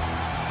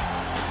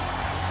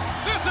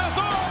 This is,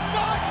 oh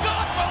my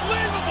God,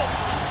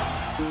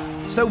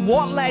 unbelievable. So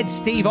what led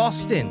Steve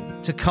Austin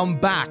to come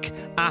back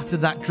after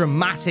that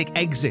dramatic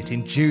exit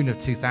in June of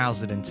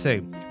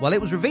 2002? Well,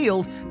 it was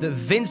revealed that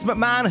Vince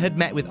McMahon had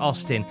met with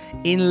Austin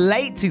in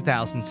late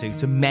 2002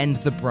 to mend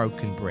the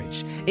broken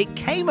bridge. It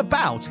came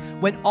about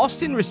when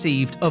Austin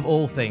received, of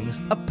all things,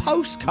 a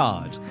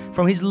postcard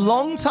from his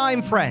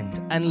longtime friend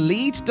and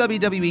lead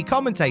WWE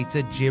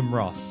commentator Jim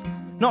Ross.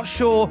 Not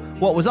sure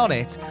what was on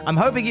it. I'm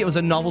hoping it was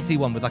a novelty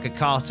one with like a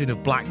cartoon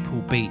of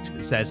Blackpool Beach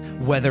that says,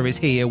 "Weather is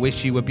here,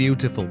 wish you were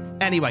beautiful."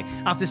 Anyway,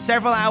 after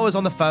several hours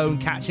on the phone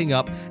catching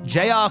up,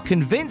 JR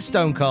convinced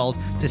Stone Cold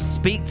to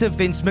speak to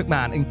Vince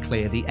McMahon and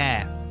clear the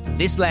air.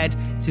 This led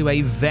to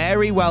a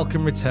very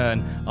welcome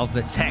return of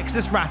the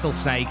Texas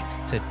Rattlesnake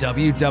to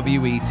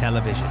WWE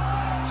television.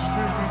 Excuse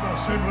me if I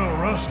seem a little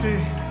rusty.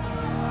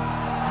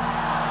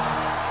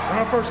 When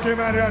I first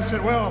came out here, I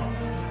said, well,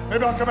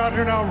 maybe I'll come out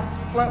here and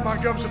I'll flap my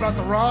gums about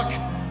The Rock.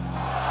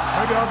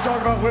 Maybe I'll talk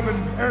about whipping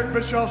Eric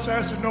Bischoff's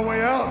ass in No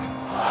Way Out.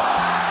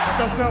 But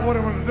that's not what I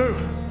want to do.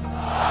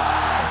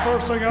 The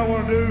first thing I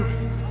want to do,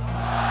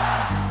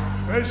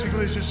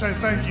 basically, is just say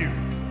thank you.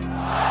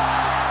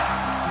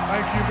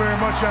 Thank you very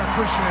much. I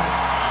appreciate it.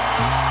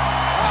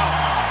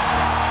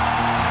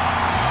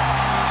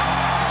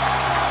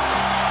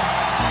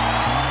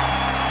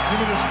 Give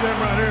me this stem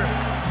right here.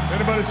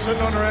 Anybody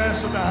sitting on their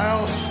ass at the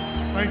house,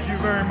 thank you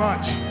very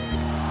much.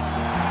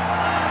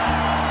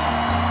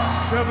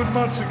 7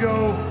 months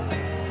ago,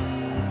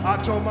 I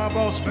told my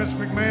boss, Vince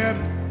McMahon,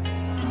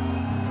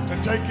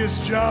 to take his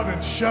job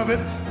and shove it.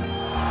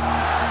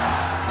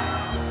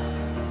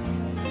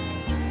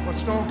 But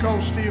Stone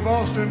Cold Steve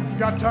Austin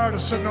got tired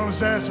of sitting on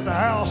his ass at the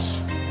house.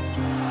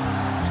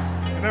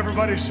 And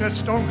everybody said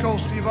Stone Cold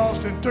Steve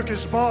Austin took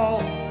his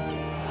ball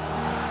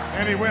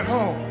and he went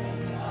home.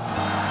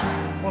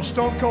 Well,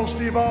 Stone Cold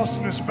Steve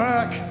Austin is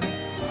back.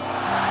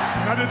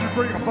 And I didn't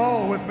bring a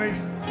ball with me.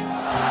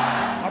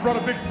 I brought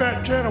a big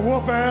fat can of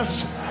whoop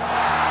ass.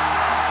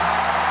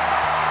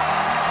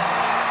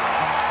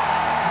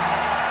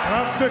 And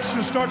I'm fixing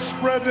to start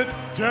spreading it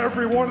to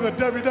every one of the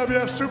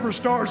WWF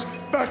superstars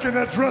back in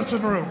that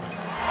dressing room.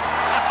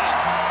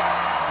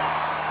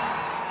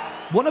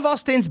 One of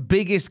Austin's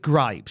biggest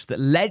gripes that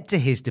led to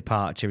his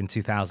departure in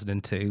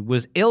 2002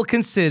 was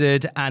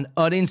ill-considered and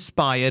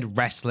uninspired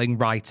wrestling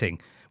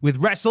writing. With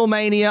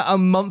WrestleMania a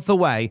month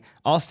away,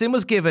 Austin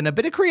was given a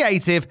bit of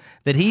creative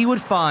that he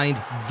would find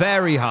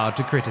very hard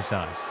to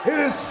criticize. It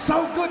is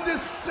so good to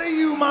see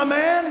you, my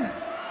man.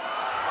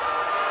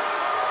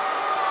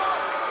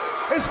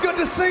 It's good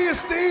to see you,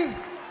 Steve.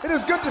 It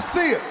is good to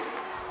see you.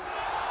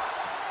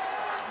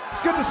 It's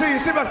good to see you.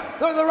 See, but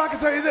The Rock can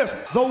tell you this.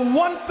 The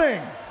one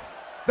thing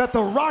that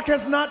The Rock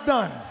has not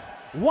done,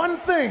 one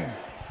thing,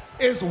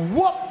 is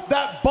whoop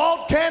that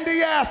bald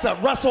candy ass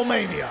at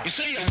WrestleMania. You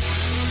see,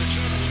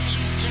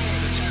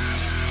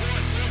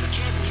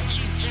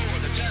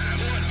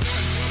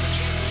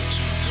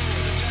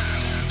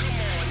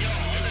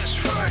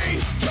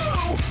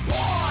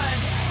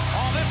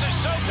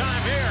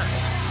 showtime here.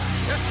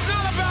 It's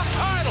not about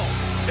titles.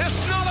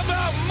 It's not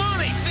about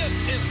money. This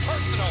is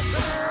personal.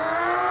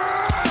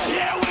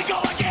 Here we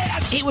go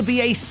again. It would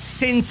be a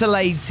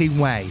scintillating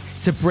way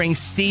to bring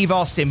Steve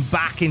Austin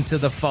back into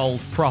the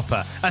fold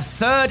proper. A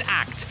third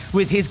act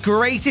with his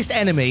greatest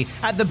enemy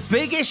at the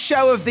biggest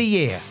show of the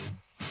year.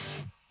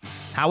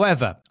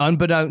 However,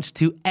 unbeknownst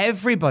to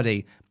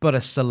everybody but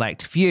a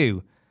select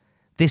few,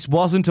 this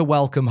wasn't a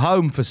welcome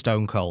home for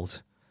Stone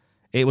Cold.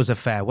 It was a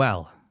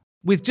farewell.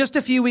 With just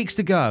a few weeks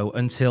to go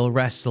until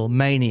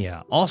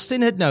WrestleMania,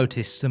 Austin had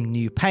noticed some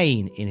new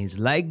pain in his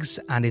legs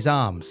and his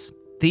arms.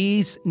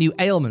 These new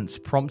ailments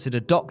prompted a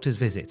doctor's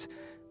visit,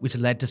 which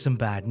led to some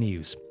bad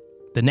news.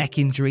 The neck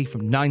injury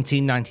from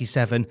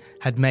 1997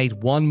 had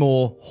made one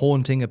more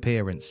haunting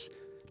appearance.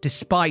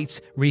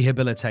 Despite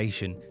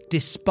rehabilitation,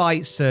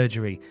 despite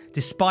surgery,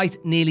 despite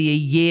nearly a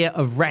year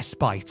of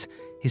respite,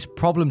 his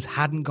problems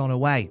hadn't gone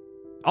away.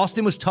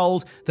 Austin was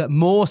told that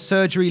more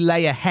surgery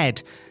lay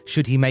ahead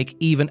should he make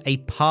even a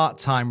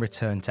part-time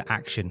return to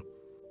action.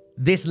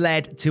 This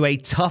led to a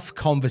tough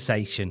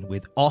conversation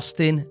with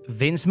Austin,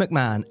 Vince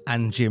McMahon,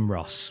 and Jim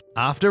Ross.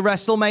 After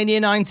WrestleMania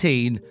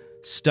 19,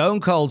 Stone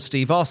Cold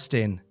Steve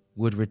Austin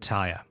would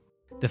retire.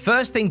 The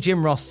first thing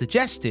Jim Ross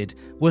suggested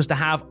was to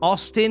have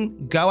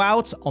Austin go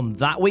out on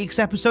that week's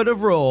episode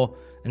of Raw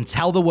and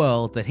tell the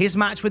world that his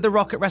match with The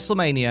Rock at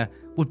WrestleMania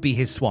would be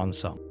his swan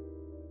song.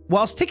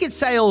 Whilst ticket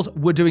sales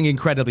were doing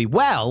incredibly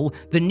well,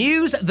 the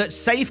news that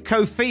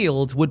Safeco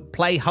Field would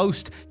play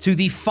host to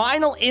the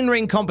final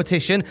in-ring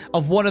competition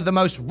of one of the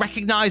most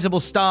recognizable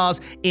stars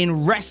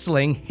in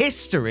wrestling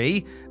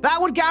history, that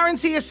would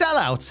guarantee a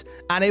sellout,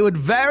 and it would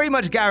very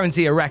much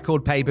guarantee a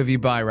record pay-per-view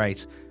buy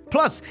rate.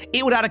 Plus,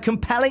 it would add a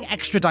compelling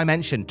extra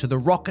dimension to The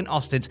Rock and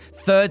Austin's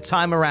third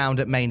time around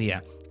at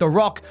Mania. The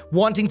Rock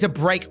wanting to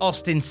break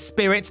Austin's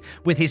spirit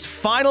with his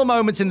final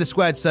moments in the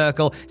squared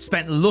circle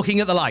spent looking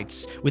at the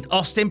lights, with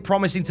Austin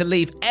promising to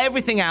leave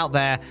everything out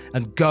there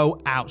and go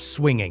out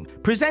swinging.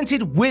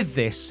 Presented with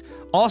this,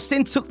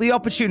 Austin took the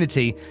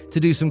opportunity to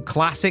do some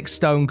classic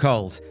Stone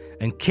Cold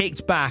and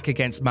kicked back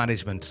against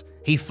management.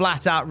 He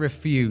flat out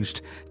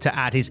refused to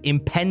add his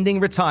impending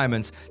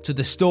retirement to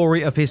the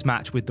story of his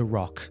match with The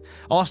Rock.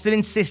 Austin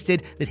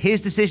insisted that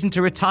his decision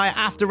to retire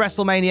after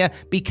WrestleMania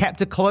be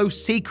kept a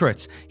close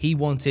secret. He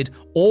wanted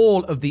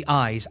all of the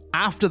eyes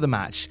after the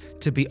match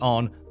to be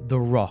on The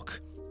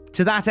Rock.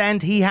 To that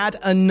end, he had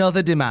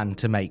another demand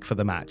to make for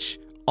the match.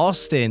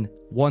 Austin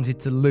wanted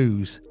to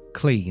lose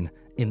clean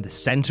in the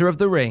center of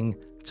the ring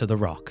to The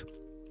Rock.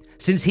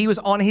 Since he was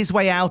on his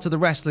way out of the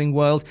wrestling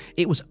world,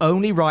 it was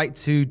only right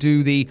to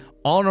do the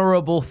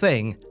honorable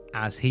thing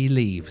as he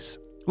leaves.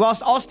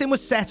 Whilst Austin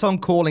was set on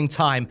calling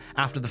time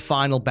after the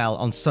final bell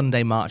on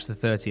Sunday, March the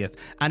 30th,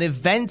 an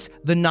event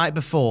the night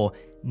before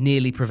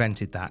nearly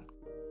prevented that.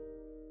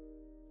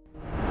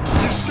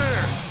 You're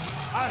scared.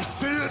 I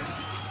see it,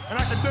 and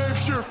I can damn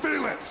sure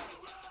feel it.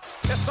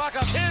 It's like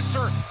a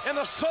cancer in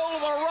the soul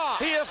of The Rock.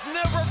 He has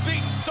never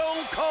beaten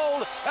Stone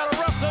Cold at a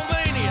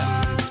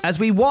WrestleMania. As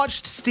we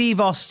watched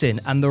Steve Austin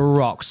and The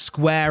Rock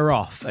square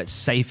off at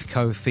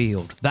Safeco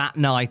Field that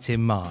night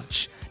in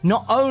March,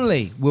 not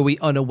only were we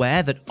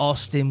unaware that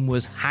Austin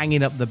was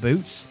hanging up the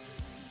boots,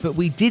 but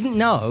we didn't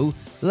know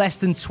less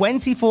than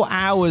 24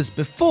 hours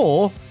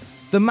before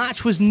the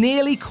match was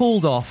nearly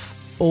called off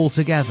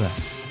altogether.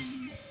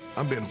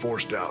 I'm being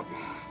forced out,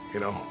 you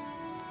know.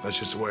 That's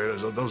just the way it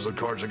is. Those are the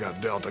cards I got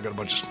dealt. I got a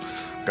bunch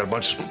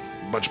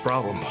of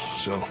problems.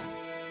 So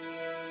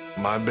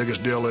my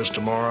biggest deal is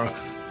tomorrow.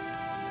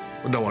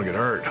 I don't want to get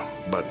hurt,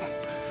 but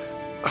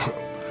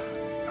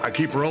I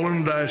keep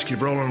rolling the dice.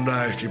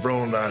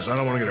 I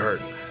don't want to get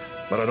hurt,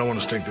 but I don't want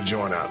to stink the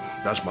joint out.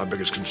 That's my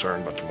biggest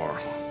concern about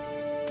tomorrow.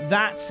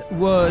 That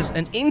was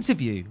an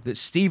interview that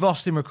Steve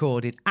Austin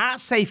recorded at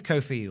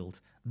Safeco Field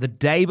the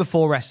day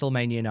before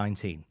WrestleMania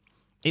 19.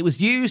 It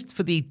was used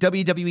for the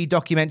WWE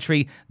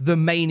documentary The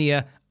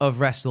Mania of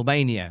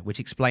WrestleMania, which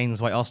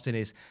explains why Austin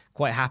is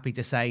quite happy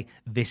to say,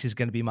 this is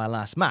going to be my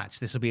last match.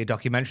 This will be a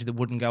documentary that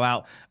wouldn't go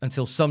out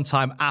until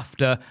sometime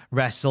after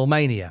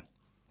WrestleMania.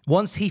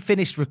 Once he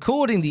finished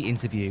recording the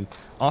interview,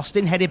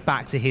 Austin headed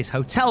back to his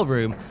hotel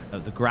room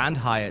at the Grand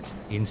Hyatt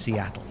in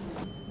Seattle.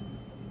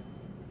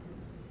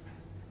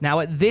 Now,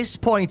 at this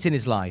point in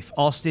his life,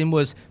 Austin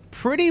was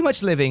pretty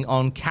much living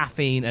on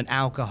caffeine and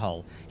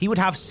alcohol. He would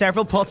have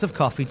several pots of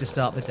coffee to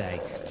start the day.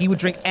 He would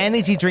drink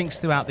energy drinks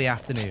throughout the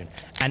afternoon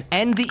and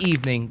end the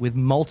evening with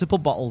multiple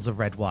bottles of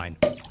red wine.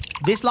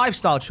 This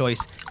lifestyle choice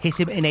hit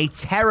him in a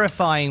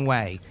terrifying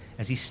way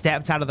as he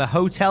stepped out of the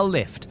hotel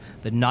lift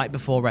the night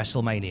before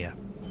WrestleMania.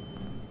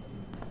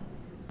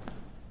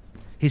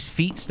 His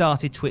feet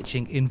started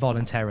twitching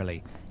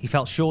involuntarily. He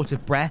felt short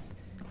of breath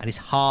and his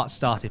heart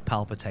started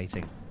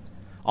palpitating.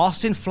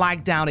 Austin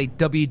flagged down a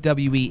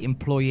WWE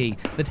employee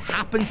that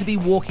happened to be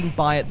walking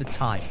by at the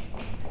time.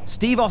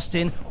 Steve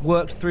Austin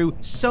worked through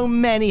so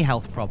many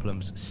health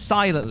problems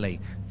silently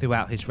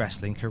throughout his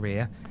wrestling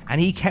career, and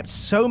he kept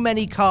so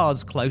many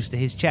cards close to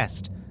his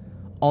chest.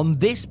 On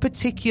this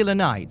particular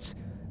night,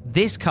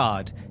 this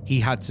card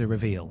he had to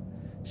reveal.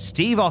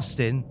 Steve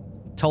Austin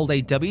told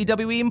a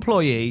WWE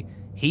employee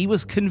he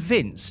was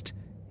convinced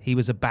he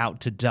was about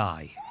to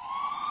die.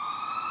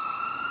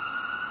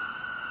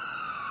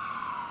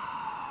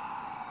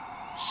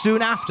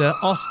 Soon after,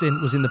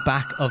 Austin was in the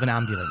back of an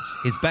ambulance,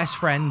 his best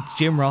friend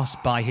Jim Ross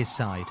by his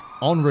side,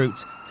 en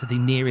route to the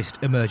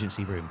nearest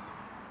emergency room.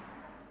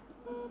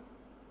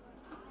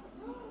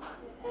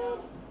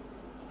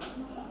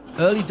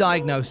 Early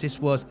diagnosis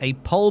was a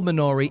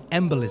pulmonary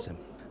embolism,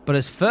 but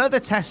as further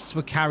tests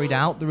were carried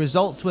out, the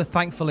results were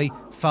thankfully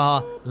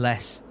far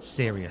less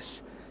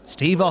serious.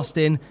 Steve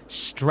Austin,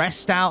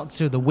 stressed out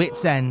to the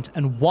wit's end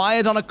and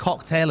wired on a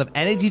cocktail of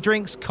energy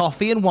drinks,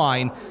 coffee and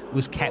wine,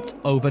 was kept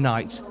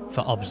overnight for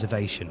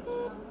observation.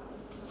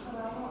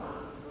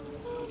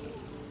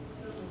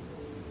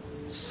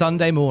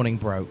 Sunday morning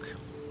broke.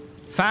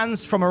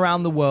 Fans from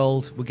around the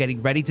world were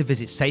getting ready to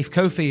visit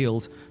Safeco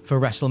Field for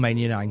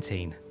WrestleMania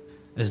 19.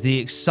 As the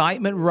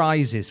excitement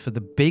rises for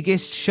the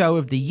biggest show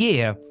of the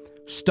year,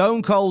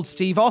 Stone Cold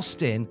Steve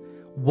Austin,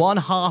 one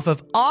half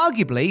of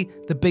arguably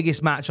the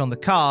biggest match on the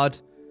card,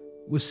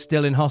 was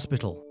still in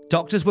hospital.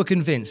 Doctors were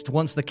convinced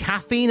once the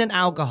caffeine and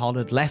alcohol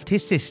had left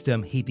his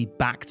system, he'd be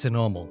back to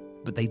normal.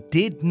 But they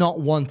did not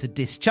want to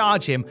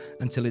discharge him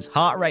until his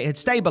heart rate had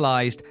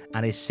stabilized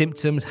and his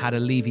symptoms had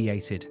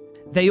alleviated.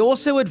 They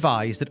also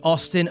advised that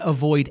Austin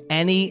avoid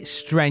any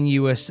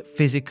strenuous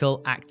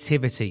physical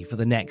activity for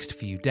the next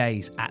few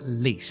days, at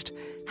least.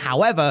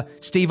 However,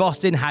 Steve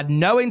Austin had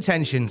no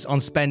intentions on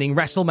spending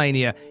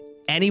WrestleMania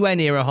anywhere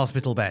near a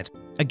hospital bed.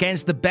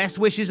 Against the best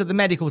wishes of the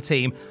medical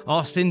team,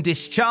 Austin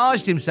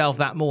discharged himself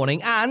that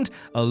morning and,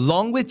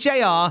 along with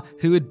JR,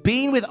 who had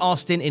been with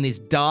Austin in his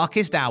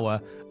darkest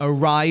hour,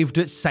 arrived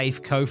at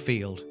Safeco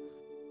Field.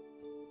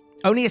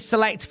 Only a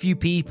select few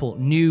people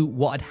knew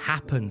what had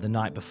happened the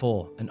night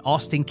before, and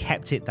Austin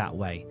kept it that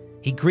way.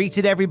 He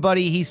greeted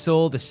everybody he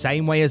saw the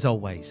same way as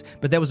always,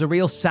 but there was a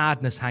real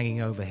sadness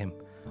hanging over him.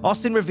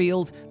 Austin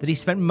revealed that he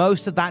spent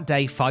most of that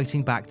day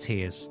fighting back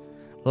tears.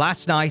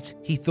 Last night,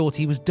 he thought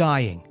he was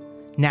dying.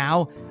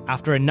 Now,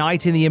 after a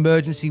night in the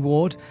emergency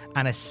ward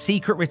and a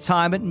secret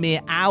retirement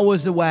mere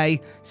hours away,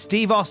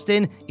 Steve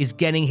Austin is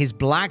getting his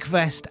black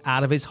vest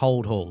out of his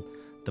hold hall.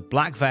 The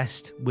black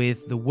vest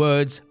with the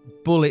words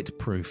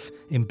 "bulletproof"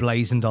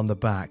 emblazoned on the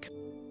back.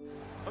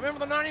 Remember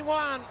the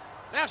 91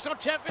 National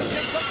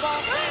Championship football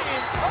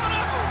team coming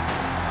up.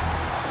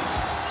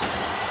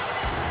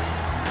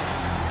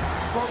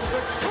 From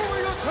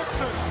Victoria,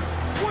 Texas,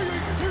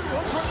 weighing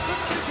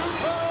 252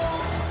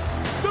 pounds,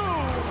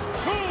 Stone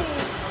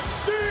Cold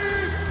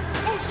Steve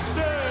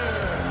Austin.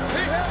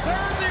 He has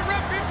earned the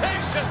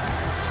reputation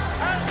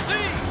as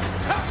the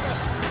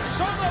toughest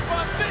son of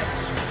a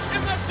bitch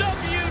in the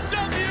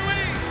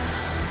WWE.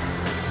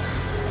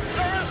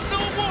 There is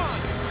no one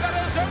that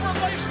has ever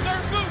laced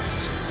their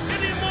boots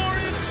any more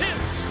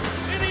intense,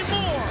 any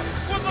more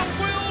with a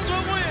will to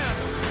win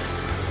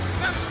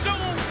than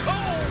Stone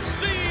Cold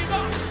Steve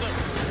Austin.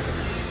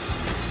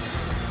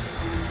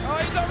 Oh,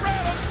 he's a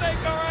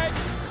rattlesnake, all right.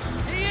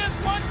 He is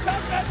one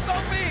tough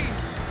SOB.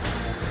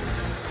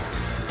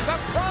 The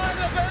pride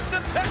of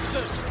Edna,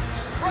 Texas.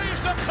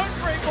 Raised a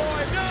country boy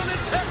down in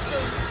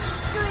Texas.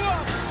 Grew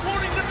up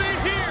wanting to be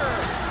here,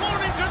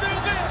 wanting to do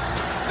this.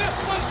 This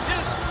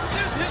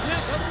is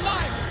his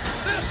life.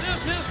 This is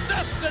his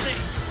destiny.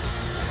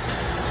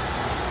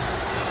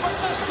 But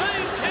the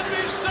same can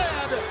be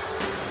said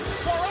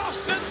for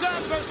Austin's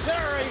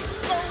adversary,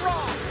 The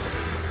Rock.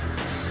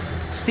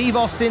 Steve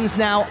Austin's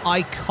now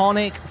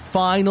iconic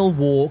final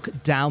walk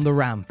down the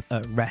ramp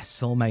at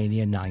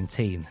WrestleMania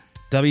 19.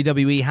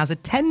 WWE has a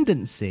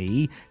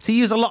tendency to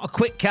use a lot of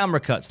quick camera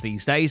cuts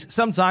these days,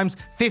 sometimes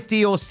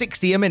 50 or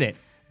 60 a minute.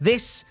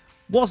 This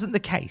wasn't the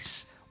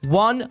case.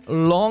 One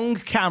long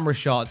camera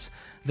shot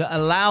that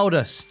allowed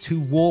us to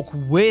walk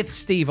with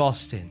Steve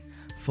Austin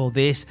for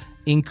this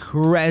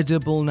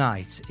incredible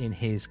night in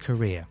his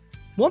career.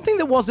 One thing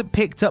that wasn't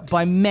picked up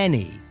by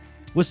many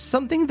was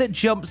something that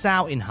jumps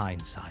out in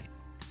hindsight.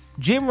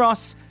 Jim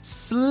Ross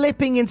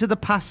slipping into the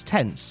past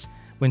tense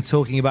when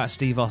talking about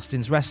Steve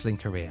Austin's wrestling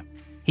career.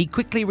 He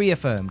quickly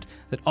reaffirmed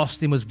that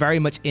Austin was very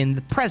much in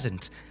the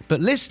present,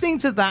 but listening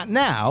to that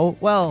now,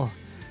 well,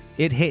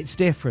 it hits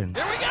different.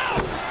 Here we go!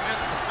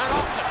 And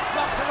Austin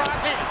blocks the right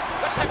hand.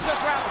 The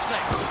Texas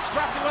Rattlesnake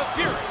striking with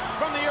fury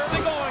from the early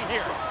going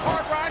here.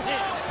 Hard right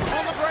hands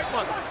on the great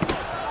one.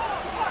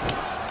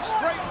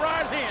 Straight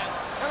right hands.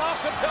 And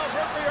Austin tells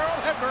Earl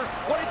Hebner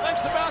what he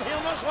thinks about him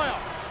as well.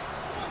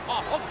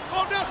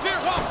 Oh, now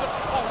here's Austin.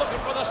 Oh, looking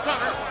for the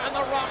stunner. And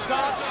The Rock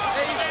dodged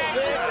a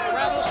big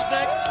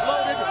rattlesnake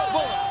loaded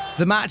bullet.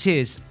 The match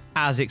is,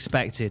 as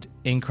expected,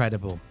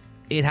 incredible.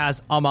 It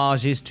has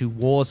homages to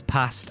wars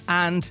past,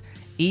 and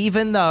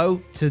even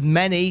though to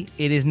many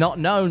it is not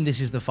known this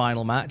is the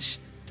final match,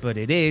 but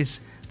it is,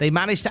 they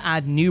managed to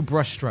add new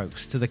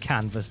brushstrokes to the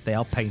canvas they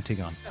are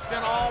painting on. It's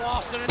been all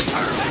Austin, and he's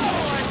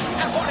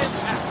and what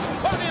impact!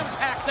 What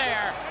impact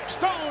there!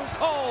 Stone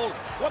Cold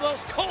with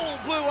those cold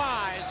blue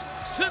eyes,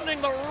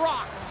 sending The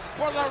Rock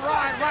for the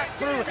ride right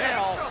through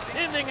hell,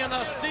 ending in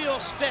a steel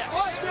steps.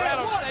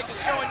 Rattlesnake is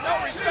showing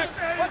no respect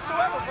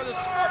whatsoever for the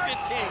Scorpion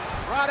King.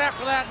 Right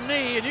after that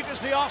knee, and you can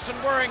see Austin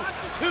wearing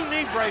 2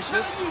 knee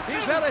braces.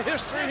 He's had a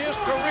history in his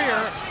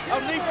career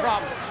of knee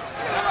problems.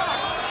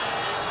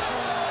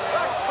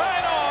 Rock's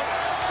trying on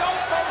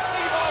Stone Cold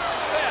Steve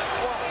Austin's best.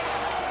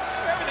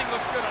 Everything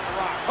looks good on The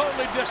Rock.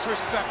 Totally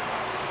disrespectful.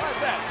 Why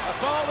is that?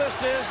 That's all this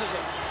is a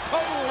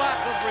total lack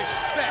of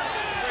respect.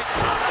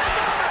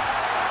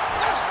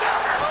 That's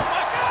Downer! Oh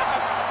my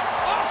God!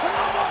 Austin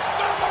almost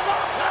stunned The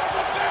Rock out of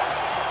the best.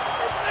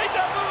 It's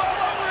deja vu all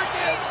over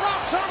again.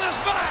 Rock's on his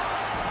back,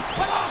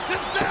 but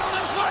Austin's down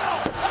as well.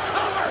 The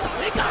cover,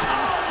 he got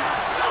on.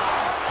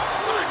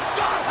 My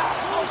God, how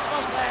close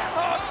was that?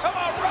 Oh, come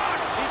on, Rock!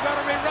 He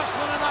better be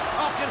wrestling and not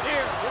talking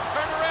here. He'll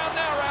turn around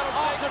now,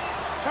 Rattlesnake. Austin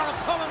trying to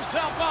pull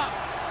himself up,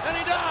 and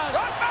he does.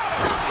 Rock bottom!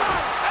 Rock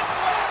bottom! That's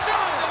the way it should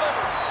be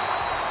delivered.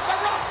 The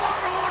Rock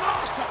bottom on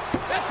Austin.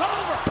 It's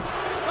over.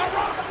 The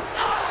Rock.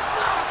 No, it's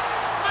not.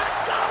 My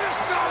God,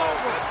 it's not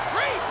over.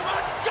 Grief!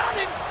 My God,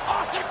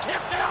 Austin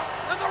kicked out,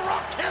 and The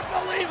Rock can't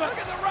believe it. Look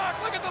at The Rock.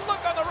 Look at the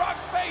look on The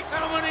Rock's face.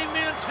 How many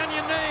men can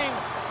you name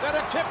that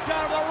have kicked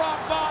out of the Rock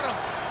bottom?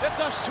 It's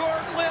a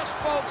short list,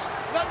 folks.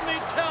 Let me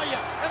tell you.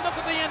 And look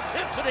at the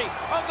intensity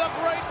of the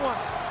great one.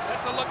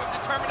 That's a look of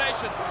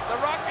determination.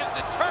 The Rock is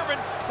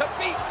determined to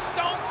beat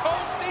Stone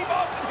Cold Steve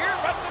Austin here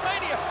at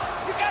WrestleMania.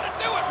 You got to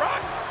do it,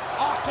 Rock.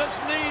 Austin's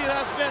knee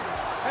has been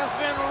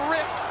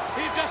ripped.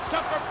 He just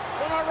suffered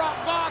from a rock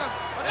bottom.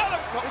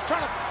 He's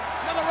trying to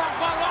another rock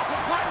bottom. Austin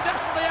fighting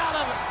desperately out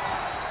of it.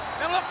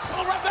 And look,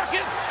 pull right back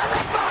in. And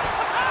rock bottom.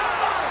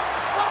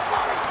 Rock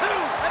bottom 2.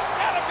 That's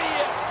got to be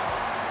it.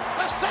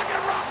 The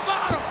second rock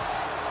bottom.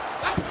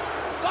 That's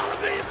gotta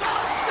be it.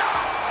 Stop.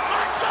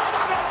 My God,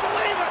 I don't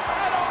believe it.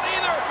 I don't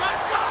either. My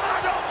God, I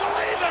don't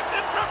believe it.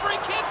 This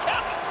referee can't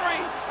count to 3.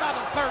 Now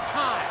the third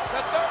time.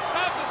 The third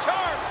time's the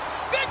charm.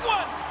 Big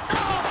one.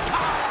 Oh,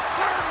 God.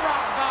 Third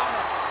rock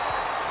bottom.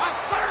 A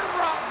third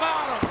rock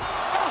bottom.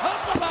 A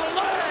hook of the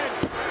leg.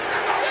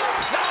 And the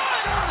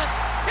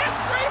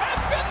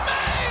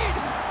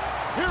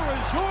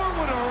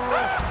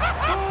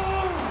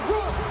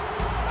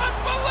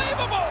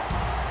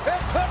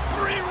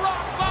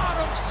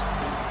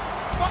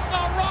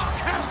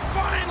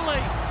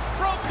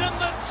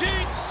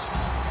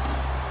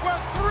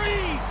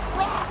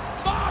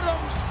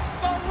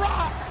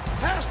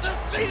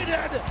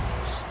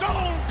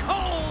Stone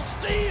Cold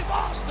Steve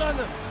Austin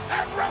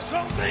at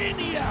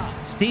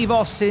WrestleMania. Steve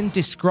Austin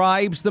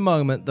describes the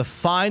moment the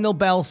final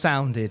bell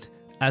sounded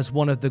as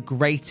one of the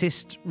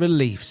greatest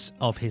reliefs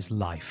of his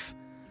life.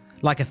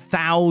 Like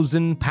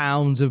 1,000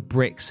 pounds of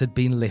bricks had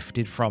been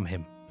lifted from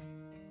him.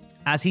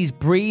 As he's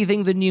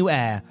breathing the new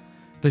air,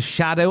 the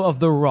shadow of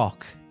The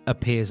Rock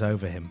appears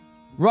over him.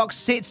 Rock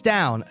sits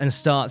down and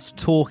starts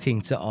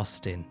talking to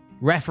Austin.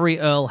 Referee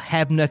Earl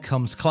Hebner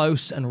comes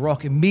close and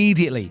Rock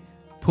immediately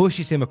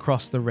pushes him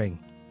across the ring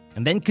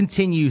and then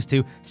continues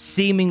to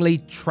seemingly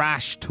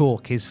trash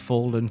talk his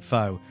fallen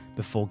foe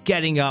before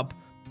getting up,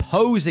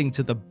 posing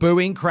to the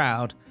booing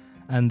crowd,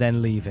 and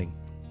then leaving.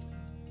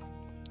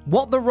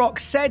 What The Rock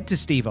said to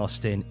Steve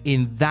Austin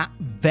in that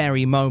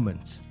very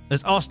moment,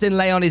 as Austin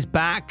lay on his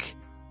back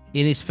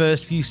in his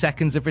first few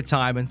seconds of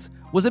retirement,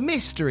 was a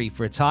mystery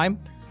for a time.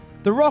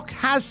 The Rock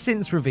has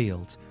since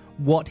revealed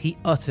what he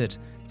uttered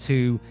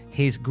to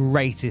his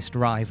greatest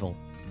rival.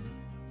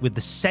 With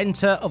the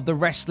center of the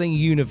wrestling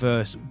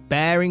universe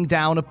bearing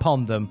down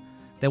upon them,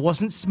 there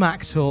wasn't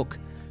smack talk,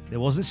 there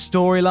wasn't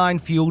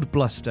storyline-fueled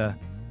bluster.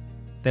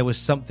 There was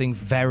something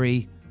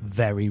very,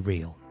 very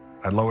real.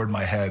 I lowered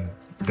my head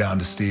down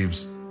to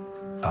Steve's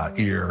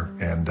ear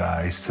and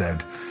I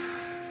said,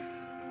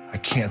 I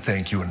can't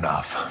thank you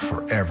enough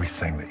for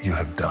everything that you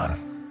have done.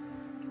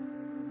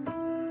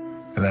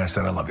 And then I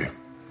said, I love you.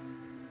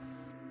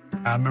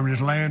 I remember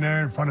just laying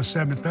there in front of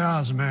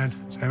 70,000, man.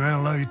 Say, man, I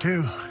love you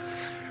too.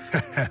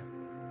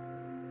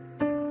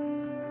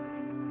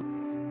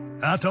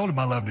 I told him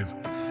I loved him.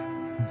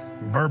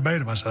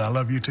 Verbatim, I said, I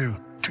love you too.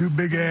 Two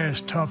big-ass,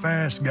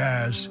 tough-ass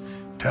guys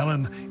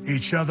telling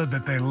each other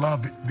that they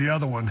loved the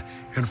other one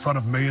in front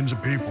of millions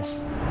of people.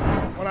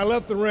 When I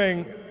left the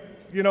ring,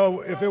 you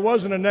know, if it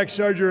wasn't a neck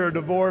surgery or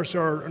divorce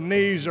or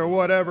knees or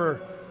whatever,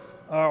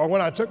 or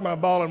when I took my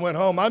ball and went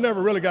home, I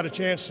never really got a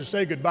chance to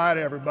say goodbye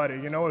to everybody.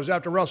 You know, it was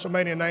after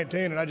WrestleMania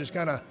 19, and I just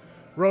kind of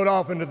rode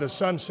off into the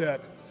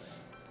sunset.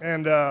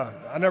 And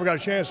I never got a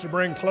chance to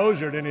bring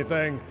closure to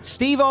anything.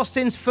 Steve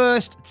Austin's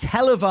first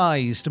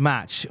televised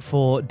match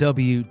for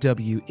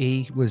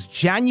WWE was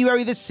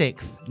January the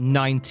 6th,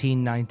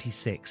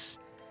 1996.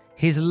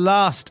 His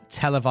last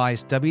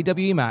televised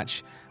WWE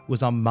match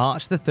was on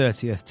March the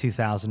 30th,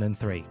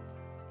 2003.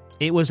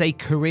 It was a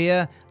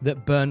career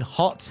that burned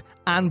hot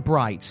and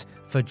bright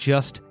for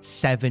just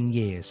 7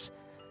 years.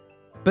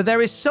 But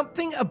there is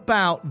something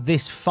about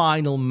this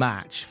final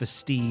match for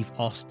Steve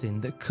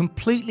Austin that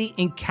completely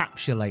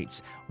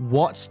encapsulates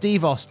what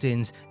Steve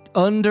Austin's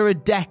under a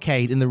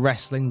decade in the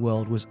wrestling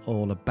world was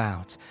all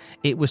about.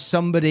 It was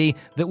somebody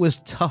that was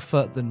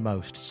tougher than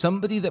most,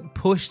 somebody that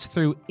pushed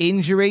through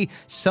injury,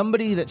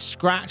 somebody that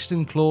scratched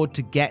and clawed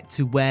to get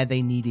to where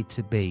they needed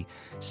to be,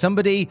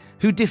 somebody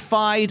who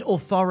defied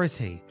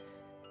authority.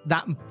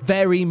 That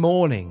very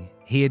morning,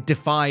 he had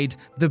defied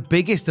the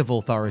biggest of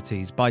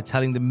authorities by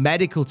telling the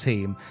medical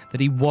team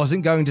that he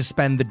wasn't going to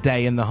spend the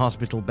day in the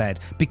hospital bed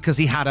because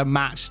he had a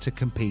match to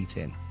compete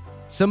in.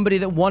 Somebody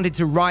that wanted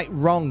to right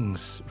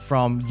wrongs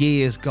from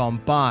years gone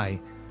by.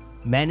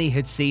 Many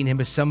had seen him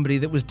as somebody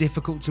that was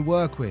difficult to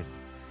work with.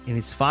 In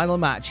his final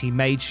match, he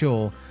made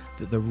sure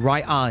that the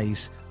right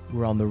eyes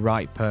were on the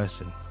right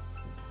person.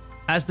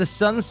 As the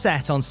sun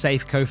set on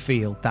Safeco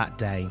Field that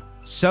day,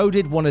 so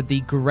did one of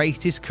the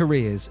greatest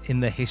careers in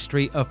the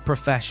history of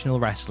professional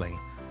wrestling.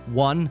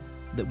 One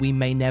that we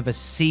may never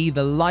see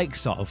the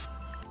likes of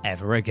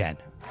ever again.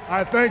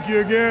 I thank you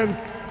again.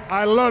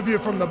 I love you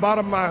from the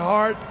bottom of my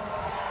heart.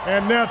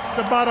 And that's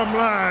the bottom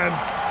line,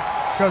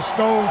 because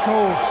Stone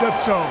Cold said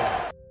so.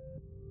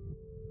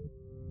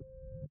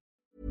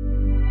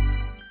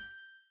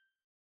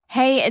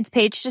 Hey, it's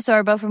Paige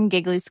DeSorbo from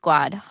Giggly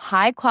Squad.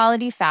 High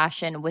quality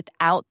fashion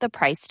without the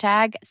price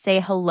tag. Say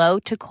hello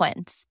to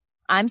Quince.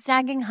 I'm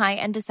snagging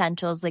high-end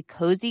essentials like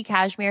cozy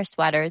cashmere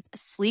sweaters,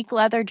 sleek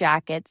leather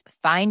jackets,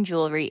 fine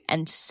jewelry,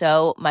 and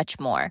so much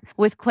more.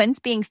 With Quince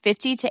being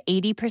 50 to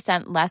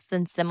 80% less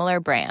than similar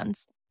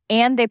brands.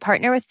 And they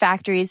partner with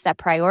factories that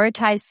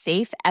prioritize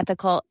safe,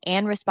 ethical,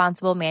 and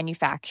responsible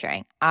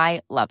manufacturing. I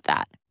love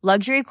that.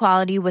 Luxury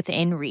quality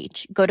within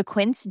reach. Go to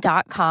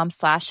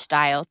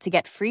quince.com/style to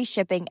get free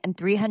shipping and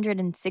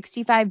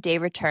 365-day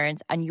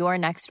returns on your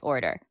next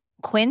order.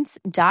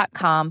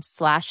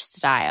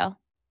 Quince.com/style.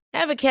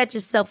 Ever catch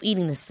yourself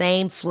eating the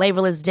same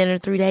flavorless dinner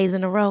 3 days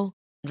in a row?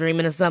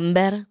 Dreaming of something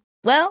better?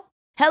 Well,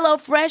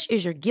 HelloFresh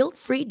is your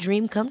guilt-free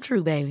dream come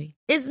true, baby.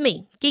 It's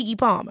me, Keke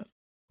Palmer.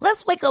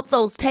 Let's wake up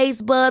those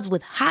taste buds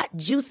with hot,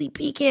 juicy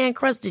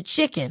pecan-crusted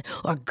chicken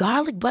or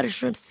garlic butter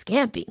shrimp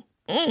scampi.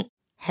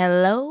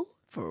 Hello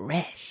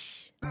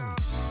Fresh.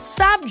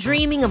 Stop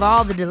dreaming of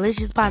all the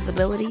delicious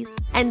possibilities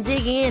and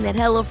dig in at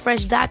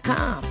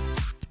HelloFresh.com.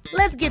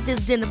 Let's get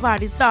this dinner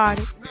party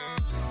started.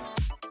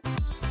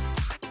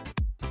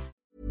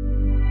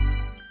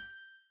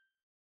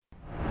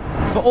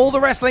 For all the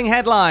wrestling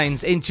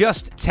headlines in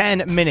just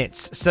 10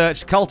 minutes,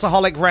 search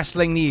Cultaholic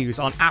Wrestling News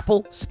on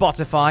Apple,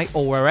 Spotify,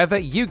 or wherever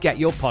you get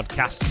your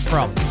podcasts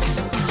from.